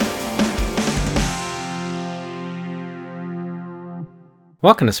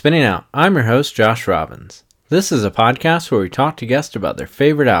Welcome to Spinning Out. I'm your host, Josh Robbins. This is a podcast where we talk to guests about their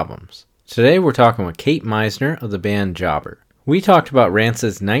favorite albums. Today we're talking with Kate Meisner of the band Jobber. We talked about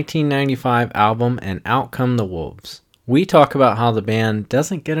Rancid's 1995 album and Out Come the Wolves. We talk about how the band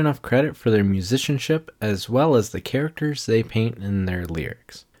doesn't get enough credit for their musicianship as well as the characters they paint in their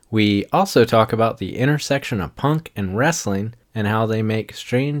lyrics. We also talk about the intersection of punk and wrestling and how they make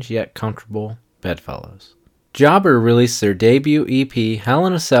strange yet comfortable bedfellows. Jobber released their debut EP, Hell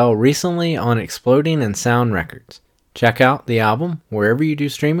in a Cell, recently on Exploding and Sound Records. Check out the album wherever you do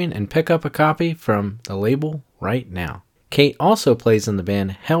streaming and pick up a copy from the label right now. Kate also plays in the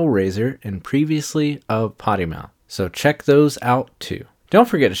band Hellraiser and previously of Potty Mouth, so check those out too. Don't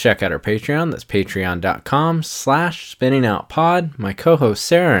forget to check out our Patreon. That's patreon.com/spinningoutpod. My co-host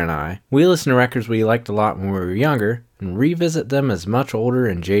Sarah and I, we listen to records we liked a lot when we were younger and revisit them as much older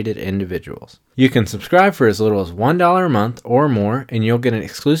and jaded individuals. You can subscribe for as little as $1 a month or more, and you'll get an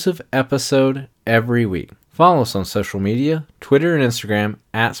exclusive episode every week. Follow us on social media, Twitter and Instagram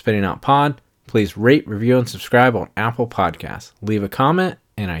 @spinningoutpod. Please rate, review, and subscribe on Apple Podcasts. Leave a comment,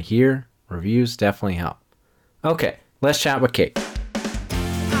 and I hear reviews definitely help. Okay, let's chat with Kate.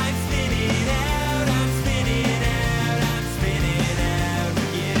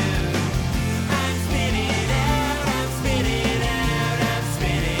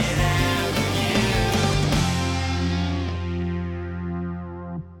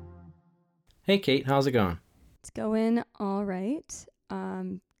 Hey Kate, how's it going? It's going all right.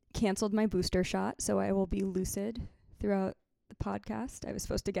 Canceled my booster shot, so I will be lucid throughout the podcast. I was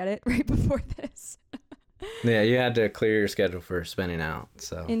supposed to get it right before this. Yeah, you had to clear your schedule for Spinning Out,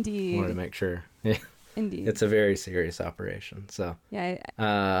 so Indeed. Wanted to make sure. Yeah, Indeed. It's a very serious operation. So yeah,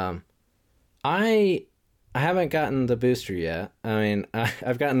 I haven't gotten the booster yet. I mean,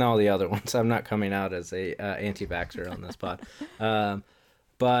 I've gotten all the other ones. I'm not coming out as a anti-vaxxer on this pod.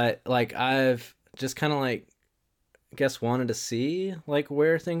 But like I've just kind of like wanted to see like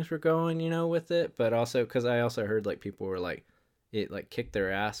where things were going, with it. But also because I also heard like people were like it like kicked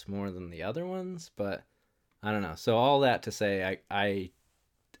their ass more than the other ones. But I don't know. So all that to say, I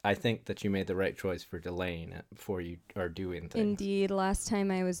think that you made the right choice for delaying it before you are doing things. Indeed. Last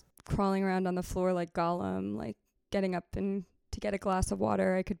time I was crawling around on the floor like Gollum, like getting up and to get a glass of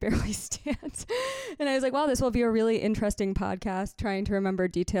water. I could barely stand. And I was like, wow, this will be a really interesting podcast, trying to remember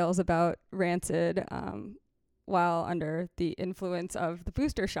details about Rancid while under the influence of the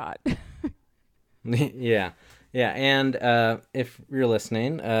booster shot. Yeah. And if you're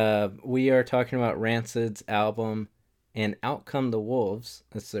listening, we are talking about Rancid's album and Out Come the Wolves.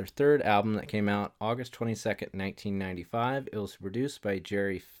 It's their third album that came out August 22nd, 1995. It was produced by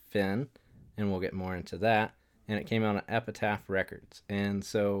Jerry Finn, and we'll get more into that. And it came out on Epitaph Records. And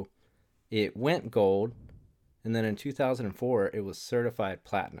so it went gold, and then in 2004, it was certified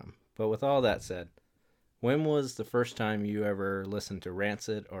platinum. But with all that said, when was the first time you ever listened to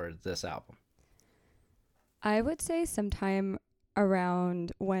Rancid or this album? I would say sometime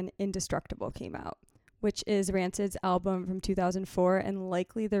around when Indestructible came out, which is Rancid's album from 2004, and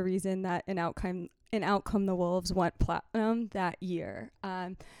likely the reason that An Out Come the Wolves went platinum that year.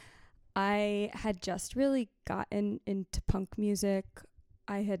 I had just really gotten into punk music.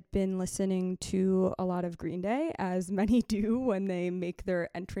 I had been listening to a lot of Green Day, as many do when they make their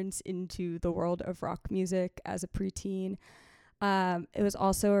entrance into the world of rock music as a preteen. It was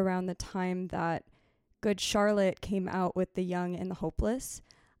also around the time that Good Charlotte came out with The Young and the Hopeless.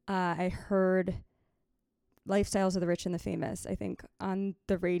 I heard Lifestyles of the Rich and the Famous, I think, on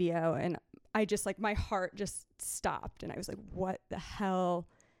the radio, and I just my heart just stopped, and I was like, what the hell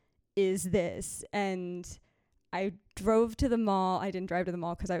is this? And I drove to the mall. I didn't drive to the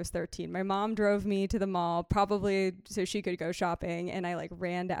mall because I was 13. My mom drove me to the mall, probably so she could go shopping, and I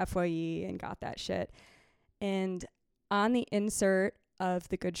ran to FYE and got that shit. And on the insert of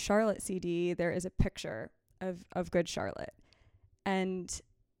the Good Charlotte CD, there is a picture of Good Charlotte. And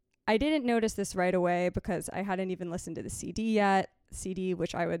I didn't notice this right away because I hadn't even listened to the CD yet. CD,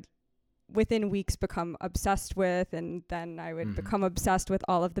 which I would within weeks become obsessed with, and then I would become obsessed with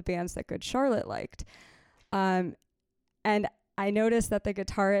all of the bands that Good Charlotte liked. And I noticed that the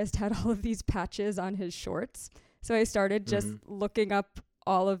guitarist had all of these patches on his shorts. So I started just looking up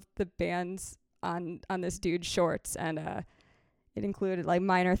all of the bands on this dude's shorts, and it included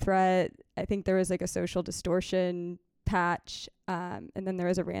Minor Threat. I think there was a Social Distortion patch, and then there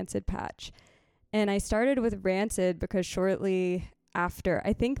was a Rancid patch. And I started with Rancid because shortly after,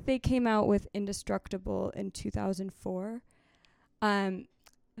 I think they came out with Indestructible in 2004.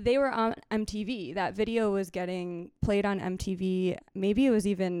 They were on MTV. That video was getting played on MTV. Maybe it was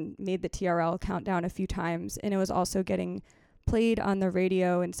even made the TRL countdown a few times, and it was also getting played on the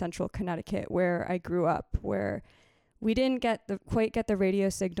radio in central Connecticut where I grew up, where we didn't quite get the radio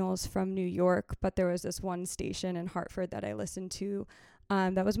signals from New York, but there was this one station in Hartford that I listened to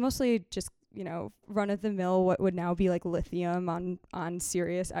that was mostly just, run-of-the-mill, what would now be like Lithium on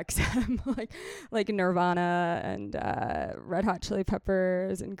Sirius XM, like Nirvana and Red Hot Chili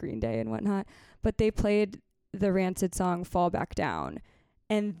Peppers and Green Day and whatnot. But they played the Rancid song Fall Back Down.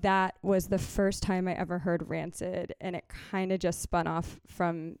 And that was the first time I ever heard Rancid, and it kind of just spun off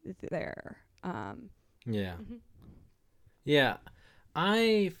from there. Yeah. Yeah.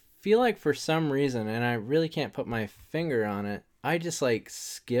 I feel like for some reason, and I really can't put my finger on it, I just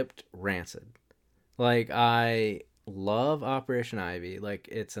skipped Rancid. I love Operation Ivy.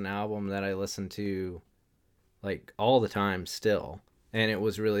 It's an album that I listen to all the time still. And it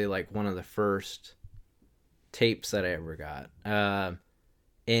was really one of the first tapes that I ever got.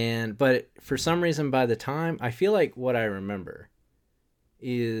 But for some reason, by the time, I feel like what I remember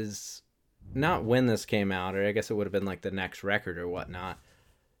is not when this came out, or I guess it would have been the next record or whatnot.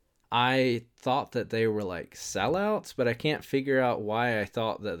 I thought that they were sellouts, but I can't figure out why I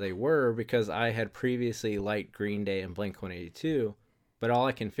thought that they were, because I had previously liked Green Day and Blink-182. But all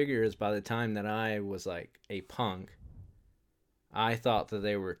I can figure is by the time that I was a punk, I thought that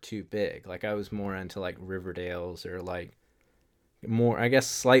they were too big. I was more into Riverdale's or more, I guess,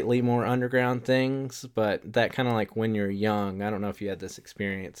 slightly more underground things. But that kind of when you're young, I don't know if you had this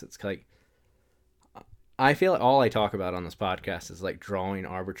experience. It's I feel like all I talk about on this podcast is drawing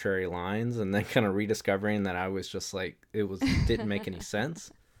arbitrary lines and then kind of rediscovering that I was just didn't make any sense,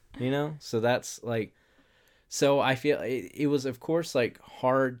 So that's so I feel it was, of course,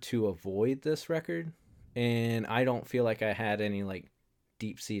 hard to avoid this record. And I don't feel like I had any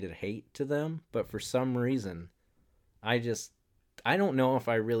deep-seated hate to them. But for some reason, I don't know if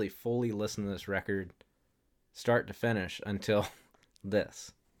I really fully listened to this record start to finish until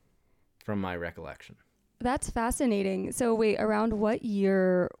this, from my recollection. That's fascinating. So wait, around what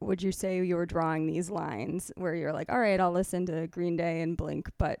year would you say you were drawing these lines where you're all right, I'll listen to Green Day and Blink,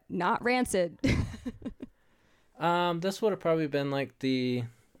 but not Rancid? This would have probably been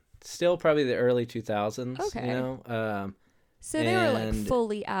still probably the early 2000s. Okay. So they were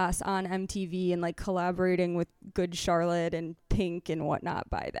fully ass on MTV and collaborating with Good Charlotte and Pink and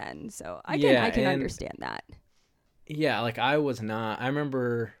whatnot by then. So I can understand that. Yeah, I was not. I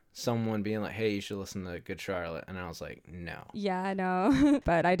remember someone being hey, you should listen to Good Charlotte, and I was no. Yeah, I know.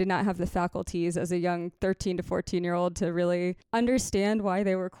 But I did not have the faculties as a young 13 to 14-year-old to really understand why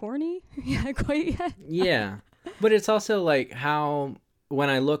they were corny. Yeah, quite yet. Yeah. But it's also how, when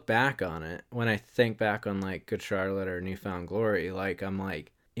I look back on it, when I think back on Good Charlotte or New Found Glory, I'm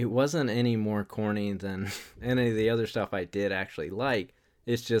it wasn't any more corny than any of the other stuff I did actually like.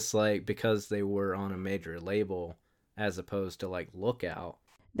 It's just because they were on a major label as opposed to Lookout.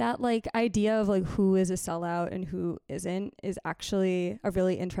 That idea of who is a sellout and who isn't is actually a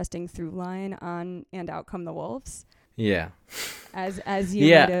really interesting through line on And Out Come the Wolves. Yeah. As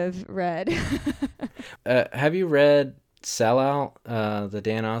you might have read. Have you read Sellout, the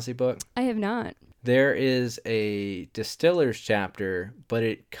Dan Ozzie book? I have not. There is a Distillers chapter, but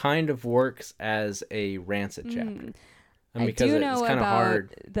it kind of works as a Rancid chapter. I do know about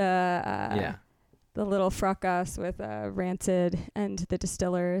hard. The little fracas with Rancid and the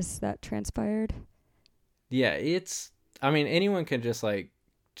Distillers that transpired. Yeah, anyone can just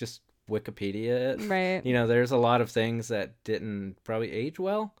Wikipedia it. Right. There's a lot of things that didn't probably age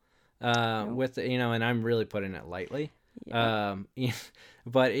well with, and I'm really putting it lightly. Yeah.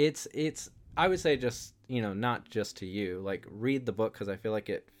 But it's, I would say just, not just to you, read the book, because I feel like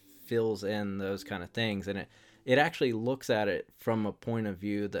it fills in those kind of things. And it actually looks at it from a point of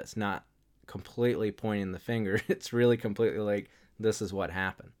view that's not completely pointing the finger. It's really completely this is what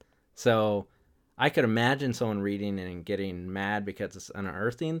happened. So I could imagine someone reading it and getting mad because it's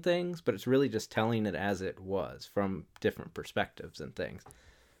unearthing things, but it's really just telling it as it was from different perspectives and things.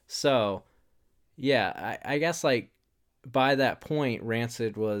 So yeah, I guess by that point,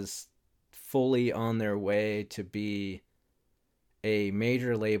 Rancid was fully on their way to be a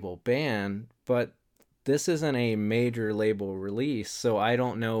major label band, but this isn't a major label release, so I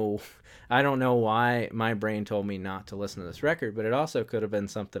don't know why my brain told me not to listen to this record, but it also could have been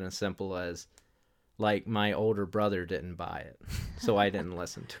something as simple as my older brother didn't buy it, so I didn't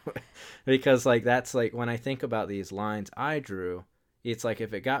listen to it. Because that's when I think about these lines I drew, it's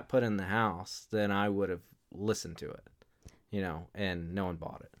if it got put in the house, then I would have listened to it, and no one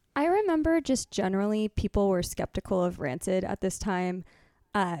bought it. I remember just generally people were skeptical of Rancid at this time.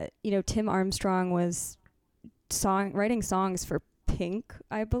 Tim Armstrong was writing songs for Pink,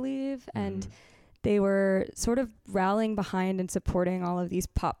 I believe, and they were sort of rallying behind and supporting all of these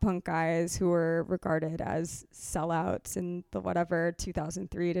pop punk guys who were regarded as sellouts in the whatever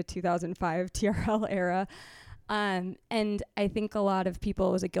 2003 to 2005 TRL era. And I think a lot of people,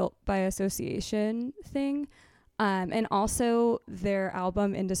 it was a guilt by association thing. And also their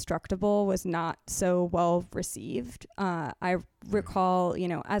album Indestructible was not so well received. I recall, you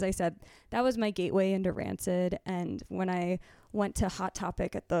know, as I said, that was my gateway into Rancid. And when I went to Hot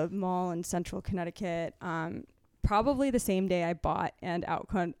Topic at the mall in Central Connecticut, probably the same day I bought and Out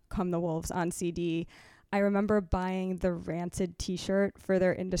Come the Wolves on CD, I remember buying the Rancid t-shirt for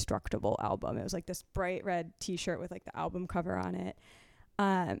their Indestructible album. It was like this bright red t-shirt with like the album cover on it.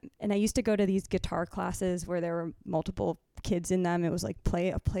 And I used to go to these guitar classes where there were multiple kids in them. It was like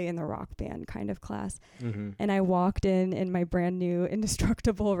play in the rock band kind of class. Mm-hmm. And I walked in my brand new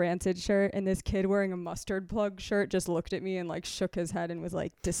Indestructible Rancid shirt, and this kid wearing a Mustard Plug shirt just looked at me and like shook his head and was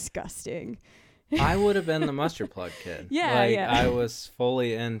like, disgusting. I would have been the Mustard Plug kid. Yeah. I was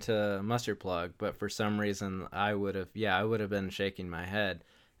fully into Mustard Plug, but for some reason I would have been shaking my head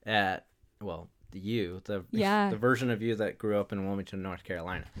at, well, the version of you that grew up in Wilmington, North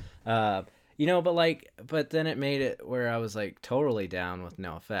Carolina. But then it made it where I was like totally down with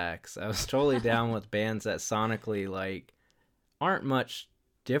NoFX. I was totally down with bands that sonically like aren't much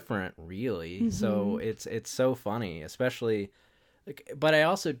different really. Mm-hmm. So it's so funny, especially. But I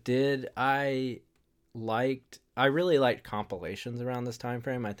also I really liked compilations around this time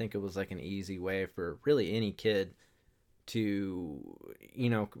frame. I think it was like an easy way for really any kid to, you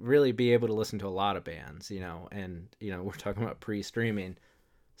know, really be able to listen to a lot of bands, you know, and, you know, we're talking about pre-streaming.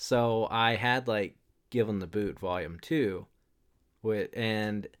 So I had like Given the Boot Volume 2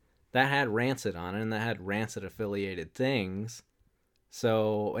 and that had Rancid on it, and that had Rancid affiliated things.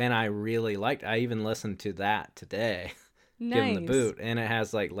 So, and I even listened to that today. Nice. Given the Boot, and it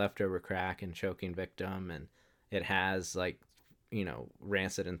has like Leftover Crack and Choking Victim, and it has like, you know,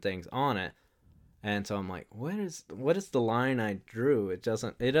 Rancid and things on it. And so I'm like, what is the line I drew? It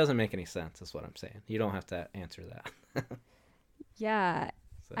doesn't make any sense, is what I'm saying. You don't have to answer that. Yeah.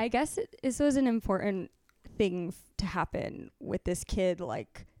 So. I guess this was an important thing to happen with this kid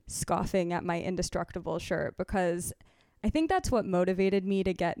like scoffing at my Indestructible shirt, because I think that's what motivated me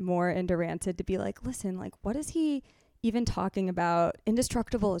to get more into Rancid, to be like, listen, like, what is he even talking about?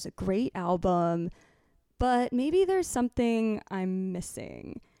 Indestructible is a great album, but maybe there's something I'm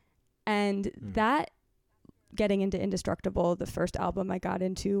missing. And that, getting into Indestructible, the first album I got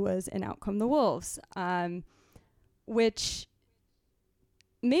into was And Out Come the Wolves, which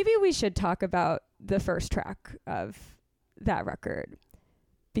maybe we should talk about the first track of that record,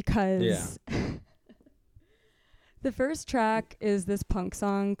 because the first track is this punk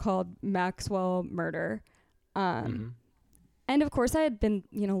song called Maxwell Murder. And of course I had been,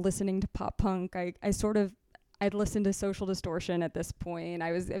 you know, listening to pop punk. I'd listened to Social Distortion at this point.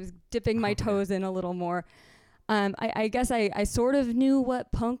 I was dipping my toes in a little more. I guess I sort of knew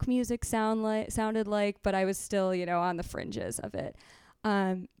what punk music sounded like, but I was still, you know, on the fringes of it.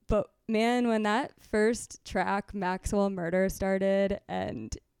 But man, when that first track, Maxwell Murder, started,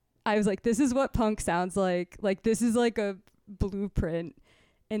 and I was like, this is what punk sounds like. Like, this is like a blueprint.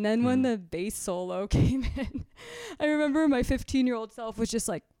 And then when the bass solo came in, I remember my 15-year-old self was just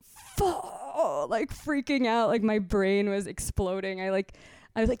like, like freaking out. Like my brain was exploding. I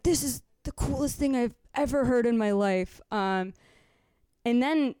was like, this is the coolest thing I've ever heard in my life. And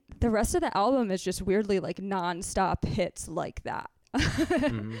then the rest of the album is just weirdly like nonstop hits like that.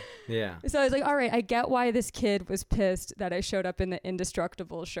 Yeah. So I was like, all right, I get why this kid was pissed that I showed up in the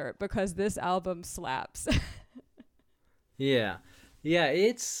Indestructible shirt, because this album slaps. Yeah. Yeah,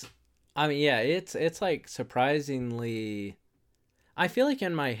 it's like surprisingly, I feel like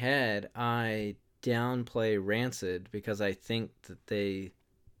in my head I downplay Rancid because I think that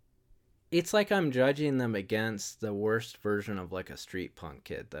it's like I'm judging them against the worst version of like a street punk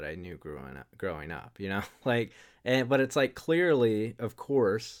kid that I knew growing up, you know? But it's like clearly, of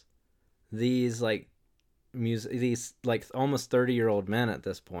course, these like these like almost 30-year-old men at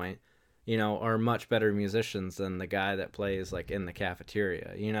this point, you know, are much better musicians than the guy that plays like in the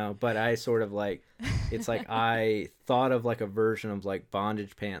cafeteria, you know. But I sort of like, it's like I thought of like a version of like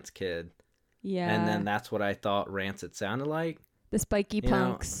Bondage Pants Kid, and then that's what I thought Rancid sounded like. The spiky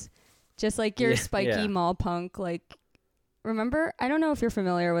punks, just like your spiky mall punk. Like, remember? I don't know if you're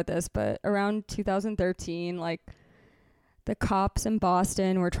familiar with this, but around 2013, like, the cops in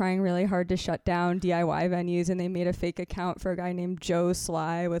Boston were trying really hard to shut down DIY venues, and they made a fake account for a guy named Joe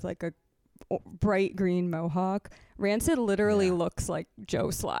Sly with like a bright green mohawk. Rancid literally looks like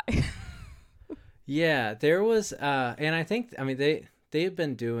Joe Sly. Yeah, there was and I think, I mean, they've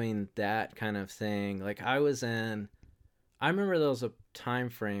been doing that kind of thing. Like I remember there was a time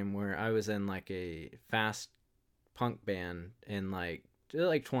frame where I was in like a fast punk band in like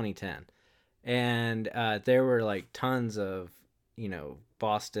 2010, and there were like tons of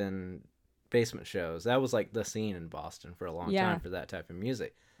Boston basement shows. That was like the scene in Boston for a long time for that type of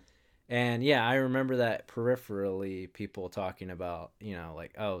music. And yeah, I remember that peripherally, people talking about,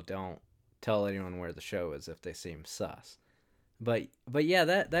 like, oh, don't tell anyone where the show is if they seem sus. But yeah,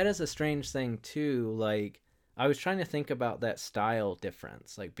 that is a strange thing too. Like, I was trying to think about that style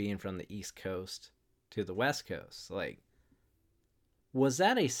difference, like being from the East Coast to the West Coast. Like, was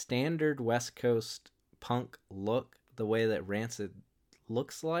that a standard West Coast punk look, the way that Rancid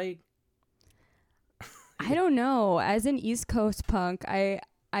looks like? I don't know. As an East Coast punk,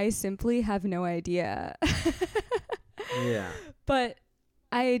 I simply have no idea. Yeah. But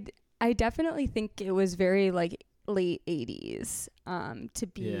I definitely think it was very like late 80s to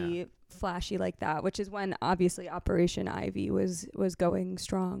be flashy like that, which is when obviously Operation Ivy was going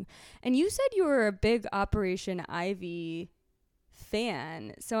strong. And you said you were a big Operation Ivy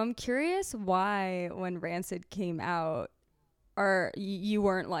fan. So I'm curious why when Rancid came out or you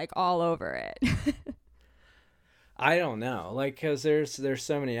weren't like all over it. I don't know, like, because there's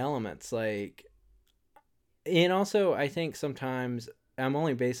so many elements, like, and also I think sometimes I'm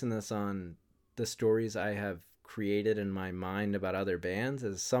only basing this on the stories I have created in my mind about other bands.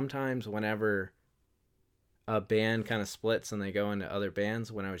 Is sometimes whenever a band kind of splits and they go into other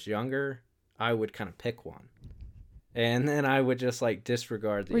bands, when I was younger, I would kind of pick one, and then I would just like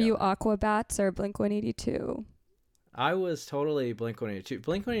disregard the Were you other. Aquabats or Blink-182? I was totally Blink-182.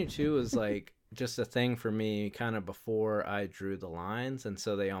 Blink-182 was like just a thing for me kind of before I drew the lines, and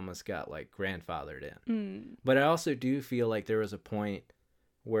so they almost got like grandfathered in. But I also do feel like there was a point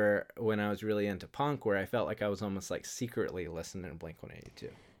where when I was really into punk where I felt like I was almost like secretly listening to Blink-182.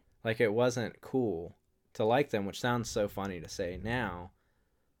 Like it wasn't cool to like them, which sounds so funny to say now.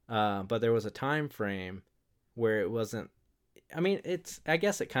 But there was a time frame where it wasn't. I mean, I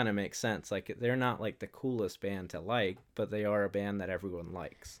guess it kind of makes sense. Like, they're not like the coolest band to like, but they are a band that everyone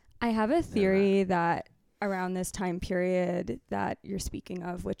likes. I have a theory that around this time period that you're speaking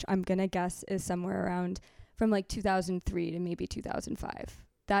of, which I'm going to guess is somewhere around from like 2003 to maybe 2005.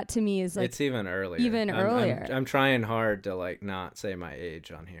 That to me is like... It's even earlier. Earlier. I'm trying hard to like not say my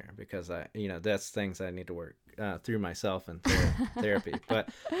age on here because that's things I need to work through myself in therapy. But,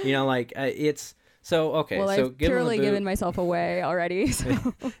 like it's... So, okay. Well, so I've purely given myself away already.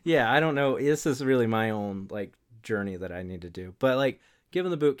 So. Yeah, I don't know. This is really my own like journey that I need to do. But like, Give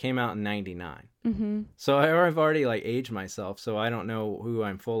 'Em the Boot came out in 99. Mm-hmm. So I've already like aged myself, so I don't know who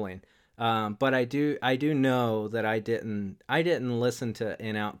I'm fooling. But I do know that I didn't listen to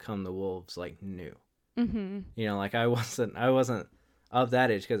In Out Come the Wolves like new. Mm-hmm. Like I wasn't of that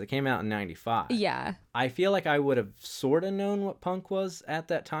age because it came out in 95. Yeah. I feel like I would have sort of known what punk was at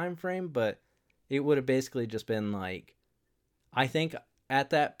that time frame, but it would have basically just been like, I think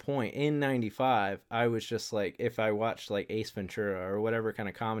at that point in 95, I was just like, if I watched like Ace Ventura or whatever kind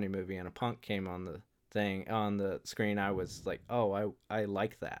of comedy movie and a punk came on the screen, I was like, oh, I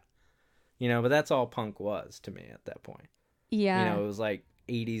like that. But that's all punk was to me at that point. Yeah. It was like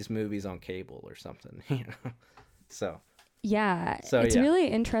 80s movies on cable or something, So. Yeah. It's really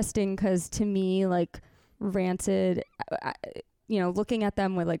interesting because to me, like Rancid, looking at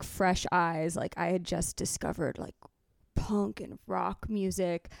them with like fresh eyes, like I had just discovered like punk and rock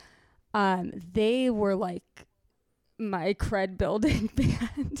music. They were like my cred building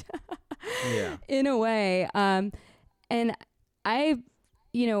band in a way. And I,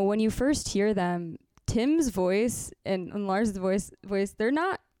 when you first hear them, Tim's voice and Lars' voice, they're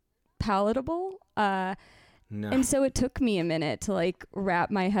not palatable. No. And so it took me a minute to like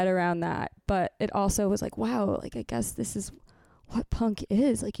wrap my head around that. But it also was like, wow, like I guess this is what punk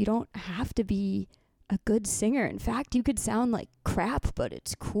is. Like you don't have to be a good singer. In fact, you could sound like crap, but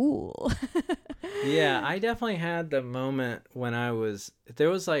it's cool. Yeah, I definitely had the moment when there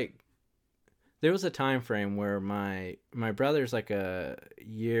was a time frame where my brother's like a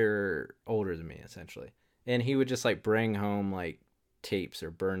year older than me essentially. And he would just like bring home like tapes or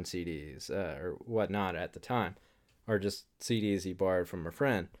burn CDs or whatnot at the time, or just CDs he borrowed from a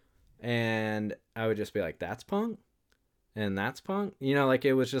friend, and I would just be like, that's punk and that's punk, like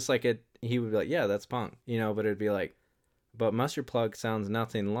it was just like he would be like, yeah, that's punk, but it'd be like, but Mustard Plug sounds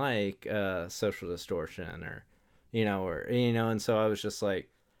nothing like Social Distortion or and so I was just like,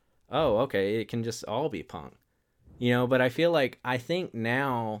 oh, okay, it can just all be punk, but I think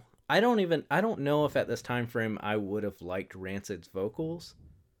now I don't know if at this time frame I would have liked Rancid's vocals,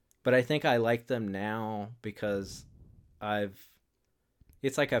 but I think I like them now because I've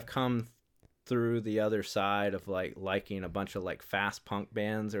it's like I've come through the other side of like liking a bunch of like fast punk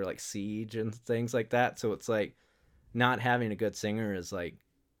bands or like Siege and things like that. So it's like not having a good singer is like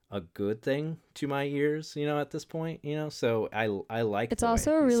a good thing to my ears, at this point, So I like It's the way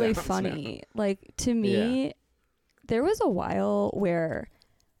also he really sounds funny. now. Like, to me, there was a while where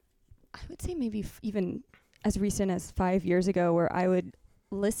I would say maybe even as recent as 5 years ago where I would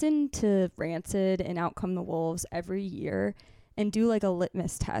listen to Rancid and Out Come the Wolves every year and do like a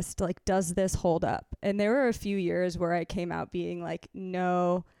litmus test, like, does this hold up? And there were a few years where I came out being like,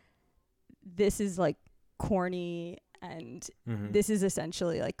 no, this is like corny and this is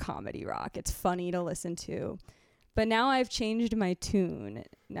essentially like comedy rock. It's funny to listen to. But now I've changed my tune.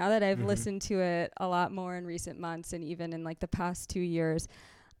 Now that I've listened to it a lot more in recent months and even in like the past 2 years,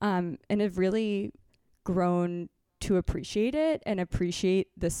 and have really grown to appreciate it and appreciate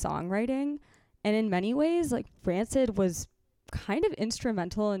the songwriting. And in many ways, like, Rancid was kind of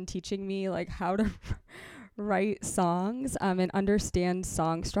instrumental in teaching me like how to write songs and understand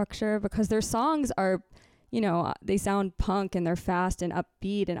song structure, because their songs are, they sound punk and they're fast and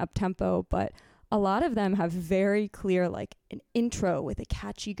upbeat and up-tempo, but a lot of them have very clear, like, an intro with a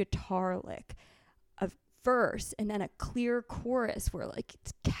catchy guitar lick, a verse, and then a clear chorus where like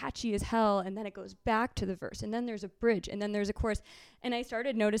it's catchy as hell, and then it goes back to the verse, and then there's a bridge, and then there's a chorus. And I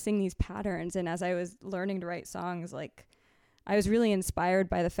started noticing these patterns, and as I was learning to write songs, like, I was really inspired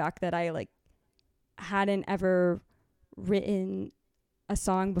by the fact that I like hadn't ever written a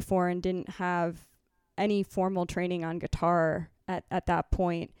song before and didn't have any formal training on guitar at that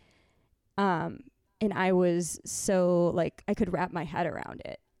point. And I was so like, I could wrap my head around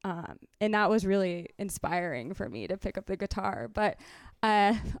it. And that was really inspiring for me to pick up the guitar. But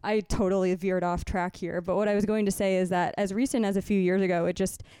I totally veered off track here. But what I was going to say is that as recent as a few years ago,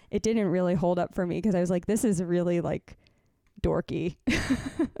 it didn't really hold up for me, because I was like, this is really like dorky.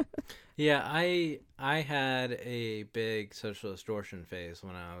 Yeah, I had a big Social Distortion phase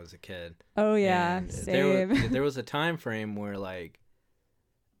when I was a kid. Oh yeah, and same. There was a time frame where like,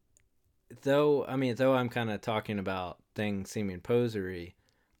 though I'm kind of talking about things seeming posery,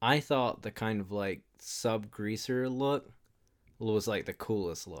 I thought the kind of like sub-greaser look was like the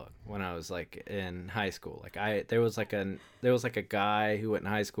coolest look when I was like in high school. Like there was like a guy who went in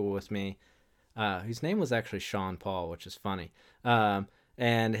high school with me, whose name was actually Sean Paul, which is funny.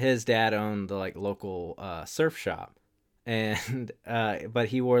 And his dad owned the like local surf shop, and but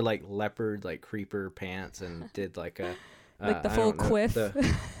he wore like leopard like creeper pants and did like a like the full quiff.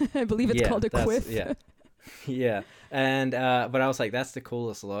 I believe it's called a quiff. Yeah. Yeah. And but I was like, that's the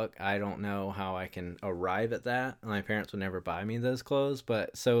coolest look. I don't know how I can arrive at that. My parents would never buy me those clothes,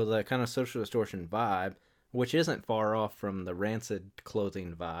 but so the kind of Social Distortion vibe, which isn't far off from the Rancid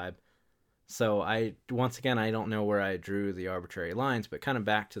clothing vibe. So once again, I don't know where I drew the arbitrary lines, but kind of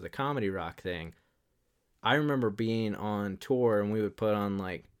back to the comedy rock thing. I remember being on tour and we would put on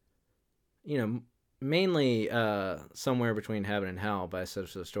like, mainly Somewhere Between Heaven and Hell by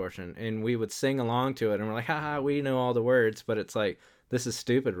Social Distortion, and we would sing along to it, and we're like, haha, we know all the words, but it's like, this is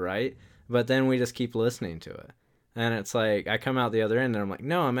stupid, right? But then we just keep listening to it, and it's like, I come out the other end and I'm like,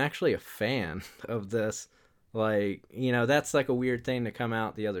 no, I'm actually a fan of this. Like, that's like a weird thing to come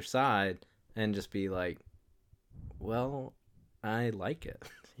out the other side and just be like, well, I like it.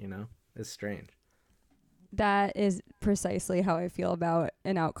 It's strange. That is precisely how I feel about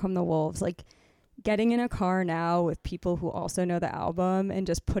An Out Come the Wolves. Like, getting in a car now with people who also know the album and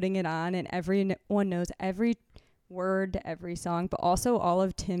just putting it on, and everyone knows every word to every song, but also all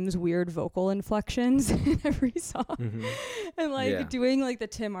of Tim's weird vocal inflections in every song. And like doing like the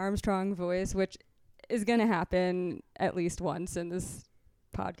Tim Armstrong voice, which is going to happen at least once in this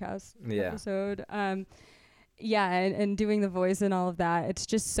podcast episode. And doing the voice and all of that. It's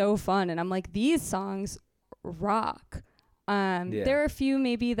just so fun. And I'm like, these songs rock. There are a few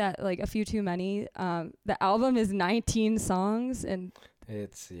maybe that like a few too many. The album is 19 songs and I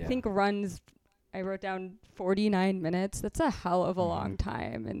think runs, I wrote down 49 minutes. That's a hell of a long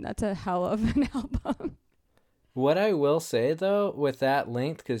time, and that's a hell of an album. What I will say though with that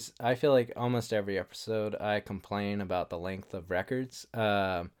length, because I feel like almost every episode I complain about the length of records,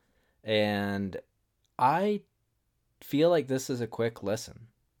 and I feel like this is a quick listen.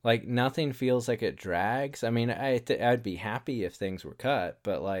 Like, nothing feels like it drags. I mean, I'd be happy if things were cut,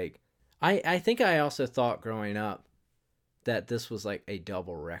 but like, I think I also thought growing up that this was like a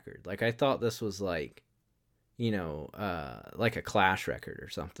double record. Like, I thought this was like, like a Clash record or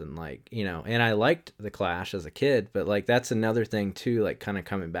something, like, and I liked the Clash as a kid, but like, that's another thing too, like kind of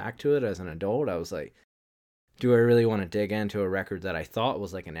coming back to it as an adult. I was like, do I really want to dig into a record that I thought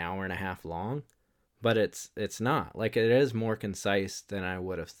was like an hour and a half long? but it's not. Like, it is more concise than I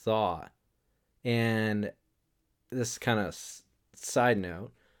would have thought. And this kind of side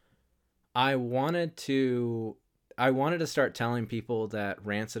note, I wanted to start telling people that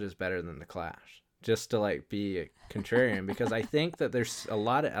Rancid is better than the Clash, just to like be a contrarian, because I think that there's a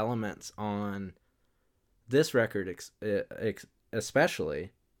lot of elements on this record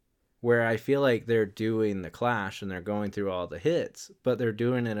especially where I feel like they're doing the Clash and they're going through all the hits, but they're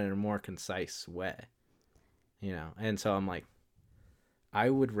doing it in a more concise way, you know. And so I'm like, I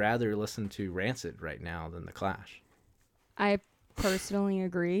would rather listen to Rancid right now than the Clash. I personally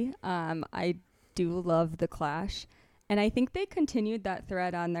agree. I do love the Clash, and I think they continued that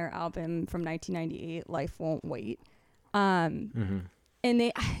thread on their album from 1998, Life Won't Wait. And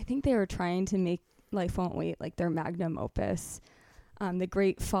I think they were trying to make Life Won't Wait like their magnum opus. The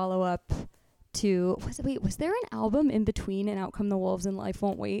great follow-up to... Was there an album in between and Out Come the Wolves and Life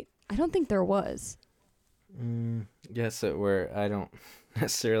Won't Wait? I don't think there was. Yes, it were. I don't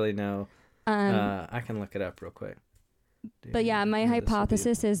necessarily know. I can look it up real quick. But yeah, my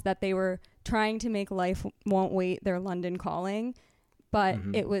hypothesis is that they were trying to make Life Won't Wait their London Calling, but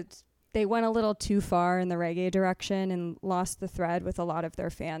they went a little too far in the reggae direction and lost the thread with a lot of their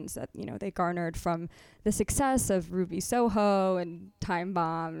fans that, you know, they garnered from the success of Ruby Soho and Time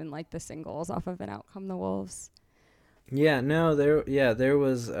Bomb and like the singles off of An Out Come the Wolves. Yeah, no, there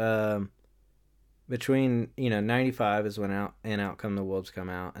was between, you know, 95 is when Out Come the Wolves come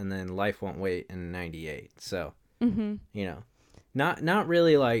out, and then Life Won't Wait in 98. So, you know, not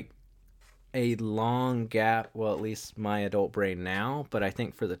really like a long gap, well, at least my adult brain now, but I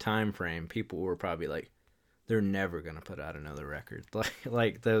think for the time frame, people were probably like, they're never gonna put out another record,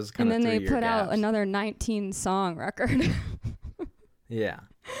 like those kind of 3-year gaps. And then they put out another 19-song record. yeah,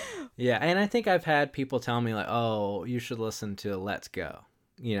 and I think I've had people tell me like, oh, you should listen to Let's Go,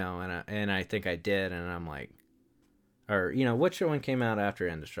 you know, and I think I did, and I'm like, or, you know, which one came out after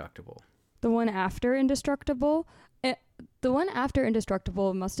Indestructible? The one after Indestructible? The one after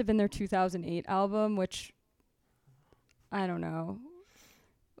Indestructible must have been their 2008 album, which I don't know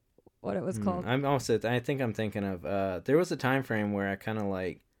what it was called. I think I'm thinking of, there was a time frame where I kind of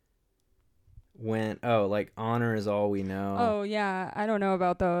like went, like Honor Is All We Know. Oh, yeah. I don't know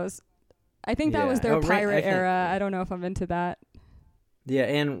about those. I think that was their pirate era. I don't know if I'm into that. Yeah,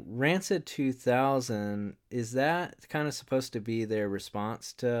 and Rancid 2000, is that kind of supposed to be their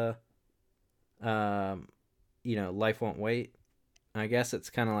response to... you know, Life Won't Wait? I guess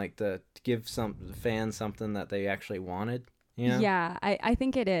it's kind of like to give the fans something that they actually wanted, you know? Yeah, I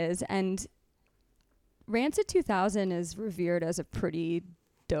think it is. And Rancid 2000 is revered as a pretty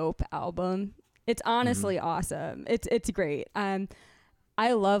dope album. It's honestly awesome. It's great.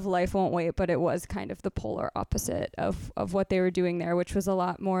 I love Life Won't Wait, but it was kind of the polar opposite of what they were doing there, which was a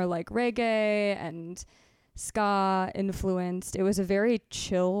lot more like reggae and ska influenced. It was a very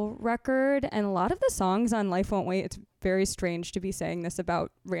chill record, and a lot of the songs on Life Won't Wait, it's very strange to be saying this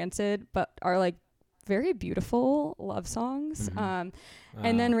about Rancid, but are like very beautiful love songs. And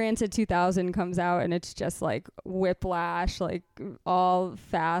then Rancid 2000 comes out, and it's just like whiplash, like all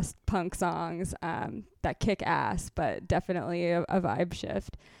fast punk songs that kick ass, but definitely a vibe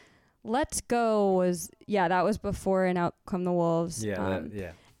shift. Let's Go was, that was before And Out Come the Wolves.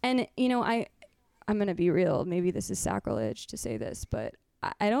 And, you know, I'm going to be real. Maybe this is sacrilege to say this, but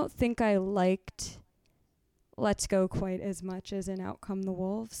I don't think I liked Let's Go quite as much as In Out Come the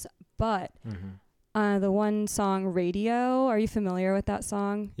Wolves. But the one song Radio, are you familiar with that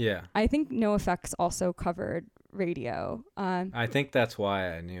song? Yeah. I think NoFX also covered Radio. I think that's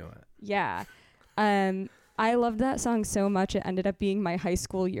why I knew it. Yeah. I loved that song so much it ended up being my high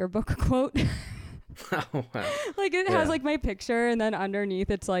school yearbook quote. Oh, wow. Like it has like my picture, and then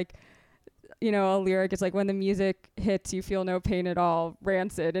underneath it's like, you know, a lyric. It's like, when the music hits, you feel no pain at all,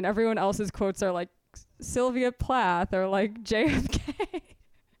 Rancid. And everyone else's quotes are like Sylvia Plath or like JFK.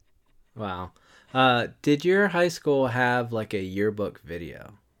 Wow. Did your high school have like a yearbook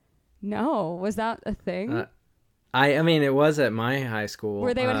video? No. Was that a thing? I mean, it was at my high school.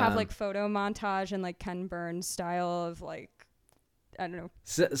 Where they would have like photo montage and like Ken Burns style of like, I don't know.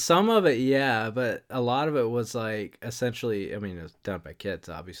 Some of it, yeah, but a lot of it was like essentially, I mean, it was done by kids,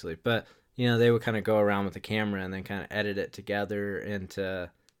 obviously, but you know, they would kind of go around with the camera and then kind of edit it together into,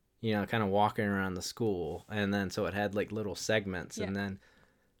 you know, kind of walking around the school. And then so it had like little segments. Yeah. And then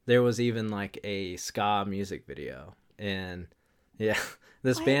there was even like a ska music video. And yeah,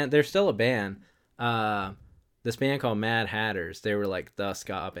 band, they're still a band. This band called Mad Hatters, they were like the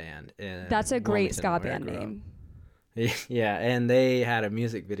ska band. That's a great ska band name. Yeah, and they had a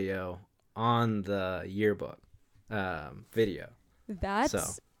music video on the yearbook video.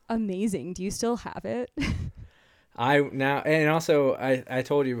 That's amazing. Do you still have it? I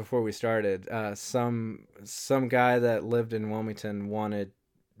told you before we started, some guy that lived in Wilmington wanted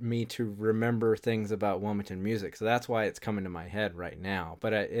me to remember things about Wilmington music, so that's why it's coming to my head right now.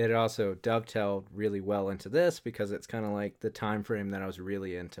 But it also dovetailed really well into this because it's kind of like the time frame that I was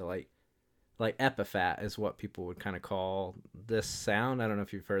really into, like epiphat is what people would kind of call this sound. I don't know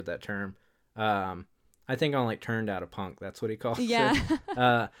if you've heard that term. I think on like Turned Out a Punk, that's what he calls Yeah.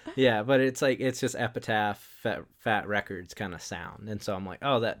 it. Yeah, but it's like it's just Epitaph Fat Records kind of sound, and so I'm like,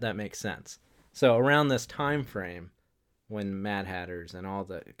 oh, that makes sense. So around this time frame, when Mad Hatters and all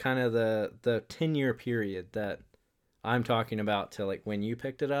the kind of the 10-year period that I'm talking about to like when you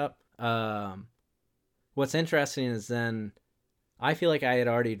picked it up, what's interesting is then I feel like I had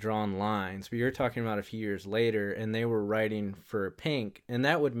already drawn lines, but you're talking about a few years later, and they were writing for Pink, and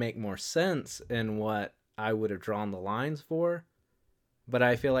that would make more sense in what I would have drawn the lines for. But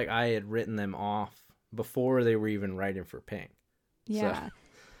I feel like I had written them off before they were even writing for Pink. Yeah. So.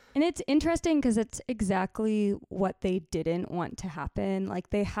 And it's interesting because it's exactly what they didn't want to happen.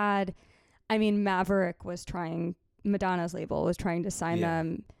 Like they had, I mean, Maverick was trying, Madonna's label was trying to sign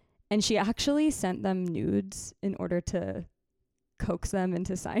them, and she actually sent them nudes in order to coax them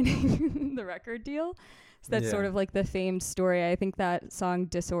into signing the record deal. So that's sort of like the famed story. I think that song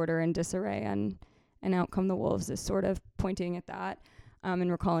Disorder and Disarray and Out Come the Wolves is sort of pointing at that and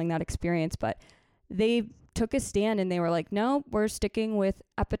recalling that experience. But they took a stand and they were like, no, we're sticking with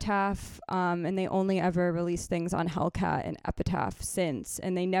Epitaph. And they only ever released things on Hellcat and Epitaph since.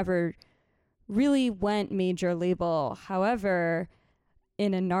 And they never really went major label. However,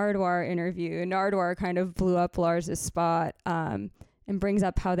 in a Nardwuar interview, Nardwuar kind of blew up Lars's spot and brings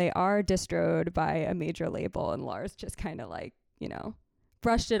up how they are distroed by a major label, and Lars just kind of like,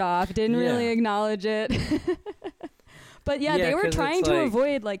 brushed it off, didn't really acknowledge it. But they were trying to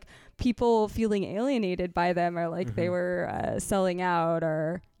avoid like people feeling alienated by them or like they were selling out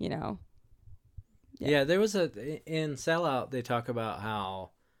or, Yeah, there was in Sellout, they talk about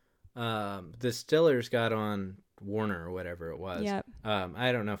how Distillers got on Warner or whatever it was. Yep.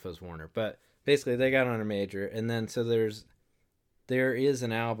 I don't know if it was Warner, but basically they got on a major, and then so there is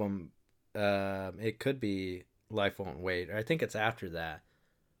an album. It could be Life Won't Wait. I think it's after that.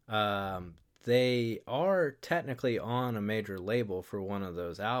 They are technically on a major label for one of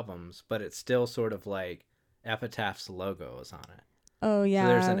those albums, but it's still sort of like Epitaph's logo is on it. Oh yeah. So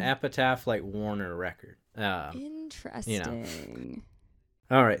there's an Epitaph like Warner record. Interesting.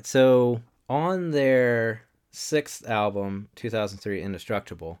 All right, so on their 6th album, 2003,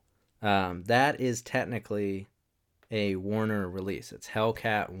 Indestructible, that is technically a Warner release. It's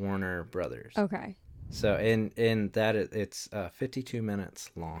Hellcat Warner Brothers. Okay. So in that it's 52 minutes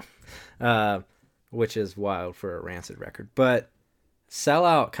long, which is wild for a Rancid record. But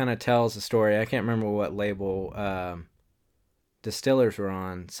Sellout kind of tells the story. I can't remember what label Distillers were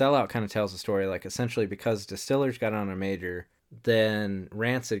on. Sellout kind of tells the story like essentially because Distillers got on a major, then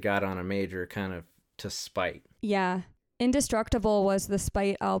Rancid got on a major kind of to spite. Yeah. Indestructible was the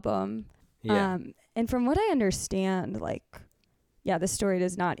Spite album. Yeah. And from what I understand, like, the story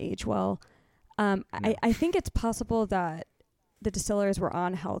does not age well. No. I think it's possible that the Distillers were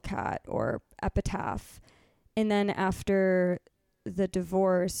on Hellcat or Epitaph. And then after the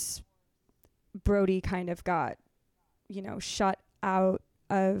divorce, Brody kind of got, shut out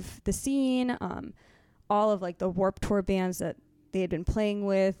of the scene. All of like the Warped Tour bands that they had been playing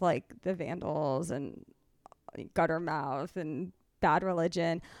with, like the Vandals and Guttermouth and Bad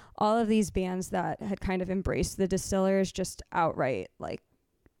Religion, all of these bands that had kind of embraced the Distillers just outright like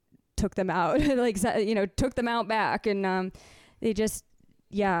took them out, like, took them out back. And they just,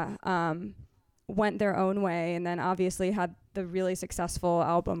 went their own way. And then obviously had the really successful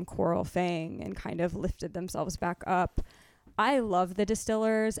album Coral Fang and kind of lifted themselves back up. I love the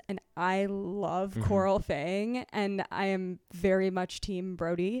Distillers and I love Coral Fang, and I am very much Team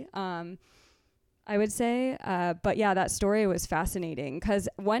Brody, I would say. But that story was fascinating because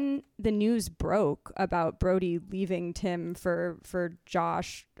when the news broke about Brody leaving Tim for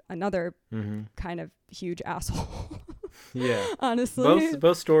Josh, another kind of huge asshole. Yeah. Honestly.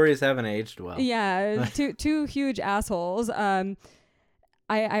 Both stories haven't aged well. Yeah. two huge assholes. I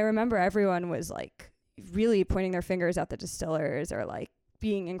remember everyone was like really pointing their fingers at the Distillers or like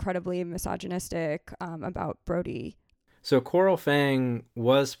being incredibly misogynistic about Brody. So Coral Fang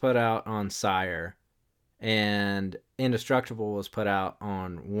was put out on Sire, and Indestructible was put out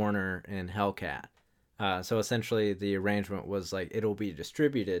on Warner and Hellcat. So essentially the arrangement was like it'll be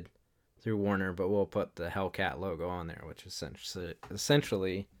distributed through Warner, but we'll put the Hellcat logo on there, which is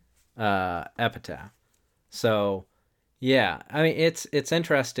essentially Epitaph. So Yeah, I mean it's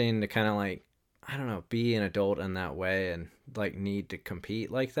interesting to kind of like, I don't know, be an adult in that way and like need to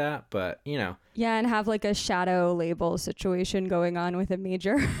compete like that, but you know. Yeah, and have like a shadow label situation going on with a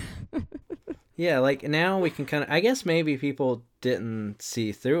major. Yeah, like now we can kind of, I guess maybe people didn't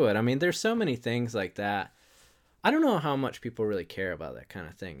see through it. I mean, there's so many things like that. I don't know how much people really care about that kind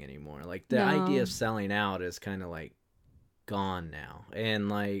of thing anymore. Like the idea No. of selling out is kind of like gone now. And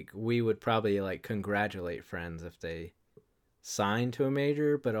like we would probably like congratulate friends if they signed to a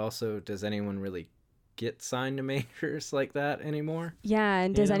major, but also does anyone really get signed to majors like that anymore? Yeah,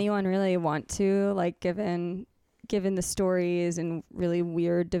 and You does know? anyone really want to, like, given the stories and really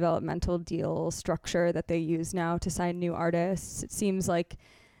weird developmental deal structure that they use now to sign new artists? It seems like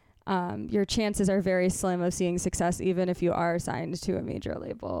your chances are very slim of seeing success even if you are signed to a major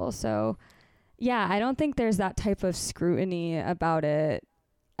label. So yeah, I don't think there's that type of scrutiny about it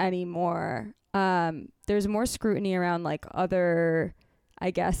anymore. There's more scrutiny around like other,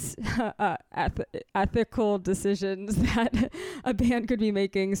 I guess, ethical decisions that a band could be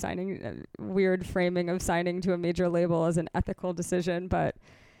making. Signing, weird framing of signing to a major label as an ethical decision, but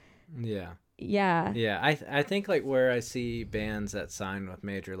Yeah. yeah, Yeah, I think like where I see bands that sign with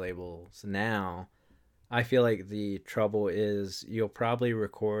major labels now, I feel like the trouble is you'll probably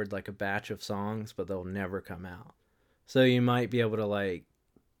record like a batch of songs, but they'll never come out. So you might be able to like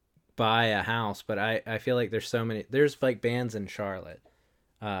buy a house, but I feel like there's like bands in Charlotte,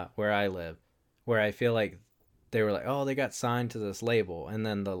 where I live, where I feel like they were like, oh, they got signed to this label, and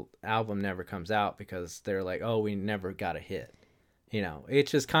then the album never comes out because they're like, oh, we never got a hit. You know,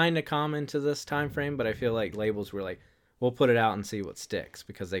 it's just kind of common to this time frame, but I feel like labels were like, we'll put it out and see what sticks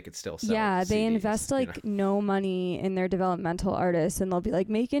because they could still sell yeah, they CDs, invest you know? like no money in their developmental artists, and they'll be like,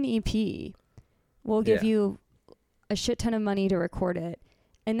 make an EP. We'll give Yeah. you a shit ton of money to record it,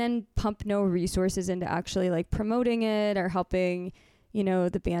 and then pump no resources into actually like promoting it or helping, you know,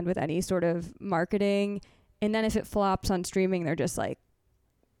 the band with any sort of marketing. And then if it flops on streaming, they're just like,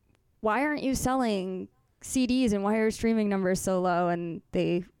 why aren't you selling CDs and why are streaming numbers so low? And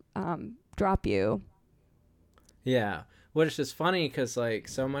they drop you. Yeah, which is just funny because like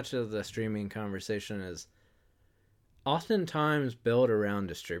so much of the streaming conversation is oftentimes built around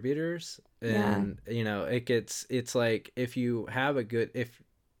distributors, and you know it's like if you have a good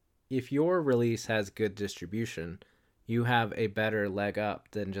if your release has good distribution, you have a better leg up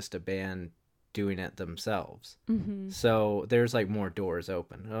than just a band doing it themselves. Mm-hmm. So there's like more doors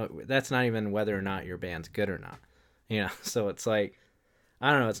open. That's not even whether or not your band's good or not, you know. So it's like,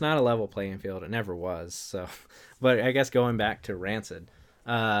 I don't know. It's not a level playing field. It never was. So, but I guess going back to Rancid,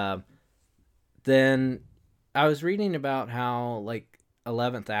 then I was reading about how like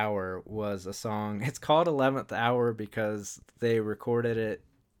 11th Hour was a song. It's called 11th Hour because they recorded it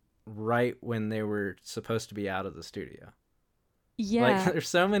right when they were supposed to be out of the studio. Yeah. Like there's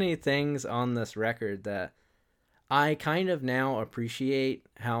so many things on this record that I kind of now appreciate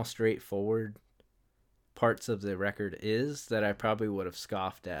how straightforward parts of the record is that I probably would have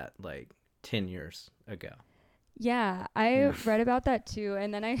scoffed at like 10 years ago. Yeah, I read about that too.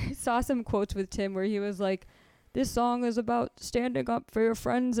 And then I saw some quotes with Tim where he was like, this song is about standing up for your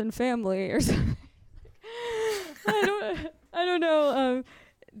friends and family or something. I don't know.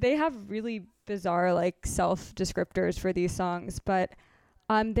 They have really bizarre like self descriptors for these songs, but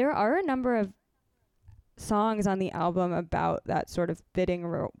there are a number of songs on the album about that sort of bidding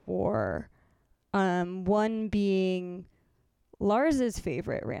war. One being Lars's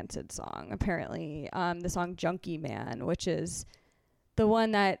favorite Rancid song, apparently, the song Junkie Man, which is the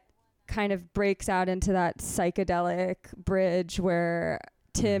one that kind of breaks out into that psychedelic bridge where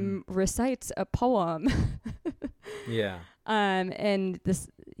Tim recites a poem. Yeah. And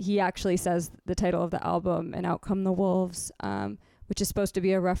he actually says the title of the album, and Out Come the Wolves, which is supposed to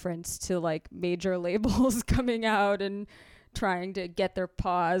be a reference to like major labels coming out and trying to get their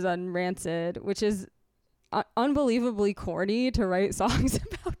paws on Rancid, which is unbelievably corny to write songs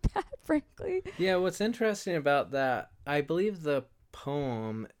about that, frankly. Yeah, what's interesting about that, I believe the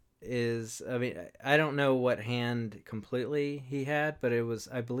poem is, I mean, I don't know what hand completely he had, but it was,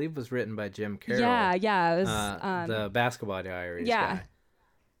 I believe, was written by Jim Carroll. Yeah, it was the Basketball Diaries yeah. guy.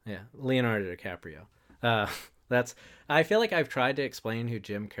 Yeah, Leonardo DiCaprio. I feel like I've tried to explain who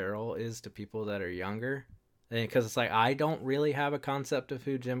Jim Carroll is to people that are younger, because it's like I don't really have a concept of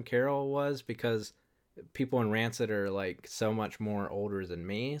who Jim Carroll was because people in Rancid are like so much more older than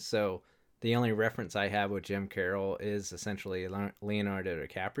me. So the only reference I have with Jim Carroll is essentially Leonardo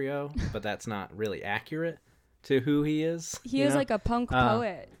DiCaprio, but that's not really accurate to who he is. He is like a punk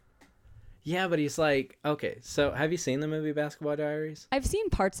poet. Yeah, but he's like, okay, so have you seen the movie Basketball Diaries? I've seen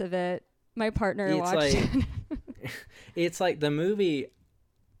parts of it. My partner It's watched like, it. it's like the movie.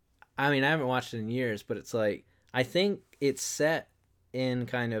 I mean, I haven't watched it in years, but it's like I think it's set in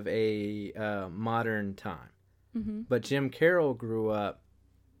kind of a modern time. Mm-hmm. But Jim Carroll grew up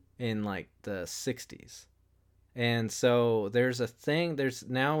in like the 60s. And so there's a thing, there's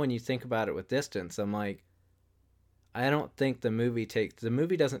now when you think about it with distance, I'm like, I don't think the movie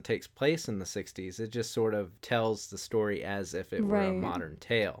doesn't take place in the 60s. It just sort of tells the story as if it were a Right. modern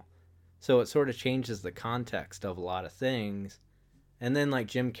tale. So it sort of changes the context of a lot of things. And then like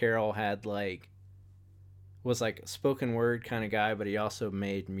Jim Carroll was like a spoken word kind of guy, but he also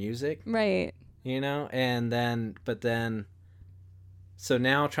made music, Right. and then so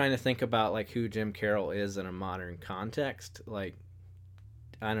now trying to think about like who Jim Carroll is in a modern context, like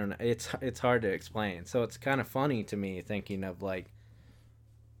I don't know, it's hard to explain. So it's kind of funny to me thinking of like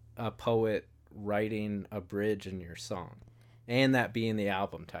a poet writing a bridge in your song and that being the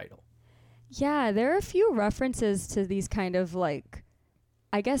album title. Yeah, there are a few references to these kind of like,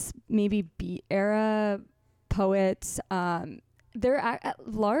 I guess maybe beat era poets.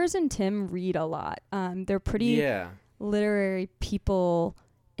 Lars and Tim read a lot. They're pretty literary people.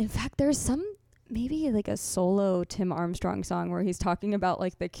 In fact, there's maybe like a solo Tim Armstrong song where he's talking about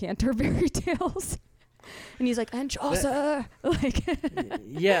like the Canterbury Tales. And he's like, and Chaucer.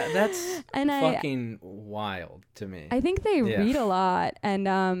 That's fucking wild to me. I think they read a lot.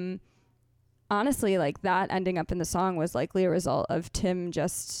 And honestly, like that ending up in the song was likely a result of Tim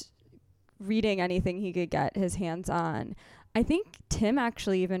just reading anything he could get his hands on. I think Tim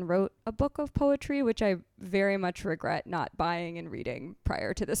actually even wrote a book of poetry, which I very much regret not buying and reading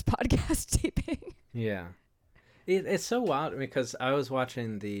prior to this podcast taping. Yeah. It's so wild because I was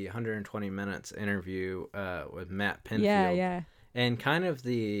watching the 120 Minutes interview with Matt Pinfield. Yeah. And kind of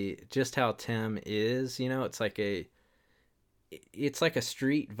just how Tim is, it's like a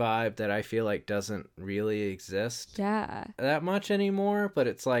street vibe that I feel like doesn't really exist that much anymore, but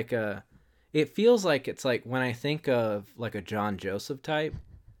it's like it feels like it's like when I think of like a John Joseph type,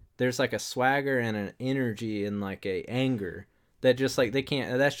 there's like a swagger and an energy and like a anger that just like they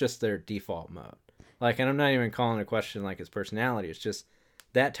can't, that's just their default mode. Like, and I'm not even calling a question like his personality. It's just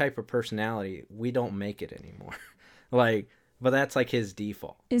that type of personality. We don't make it anymore. But that's like his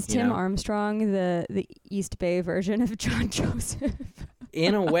default. Is Tim Armstrong the East Bay version of John Joseph?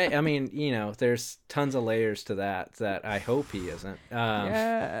 In a way, I mean, there's tons of layers to that I hope he isn't.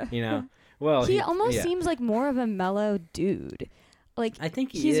 Well, he almost seems like more of a mellow dude. Like, I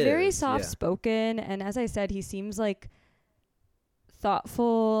think he's very soft spoken, and as I said, he seems like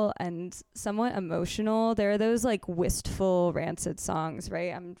thoughtful and somewhat emotional. There are those like wistful Rancid songs,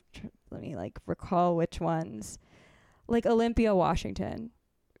 right? Let me like recall which ones. Like Olympia, Washington,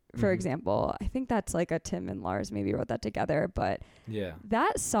 for example. I think that's like a Tim and Lars maybe wrote that together, but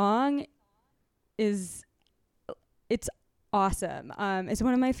that song it's awesome. It's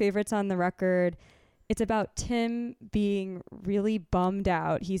one of my favorites on the record. It's about Tim being really bummed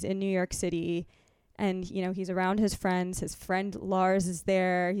out. He's in New York City and, he's around his friends. His friend Lars is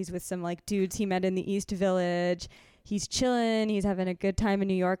there. He's with some like dudes he met in the East Village. He's chilling. He's having a good time in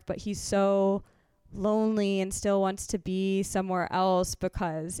New York, but he's so lonely and still wants to be somewhere else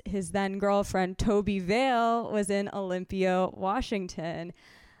because his then girlfriend Toby Vale was in Olympia, Washington.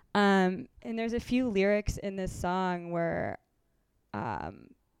 And there's a few lyrics in this song where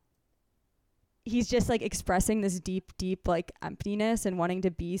he's just like expressing this deep like emptiness and wanting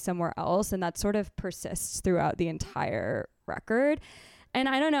to be somewhere else, and that sort of persists throughout the entire record. And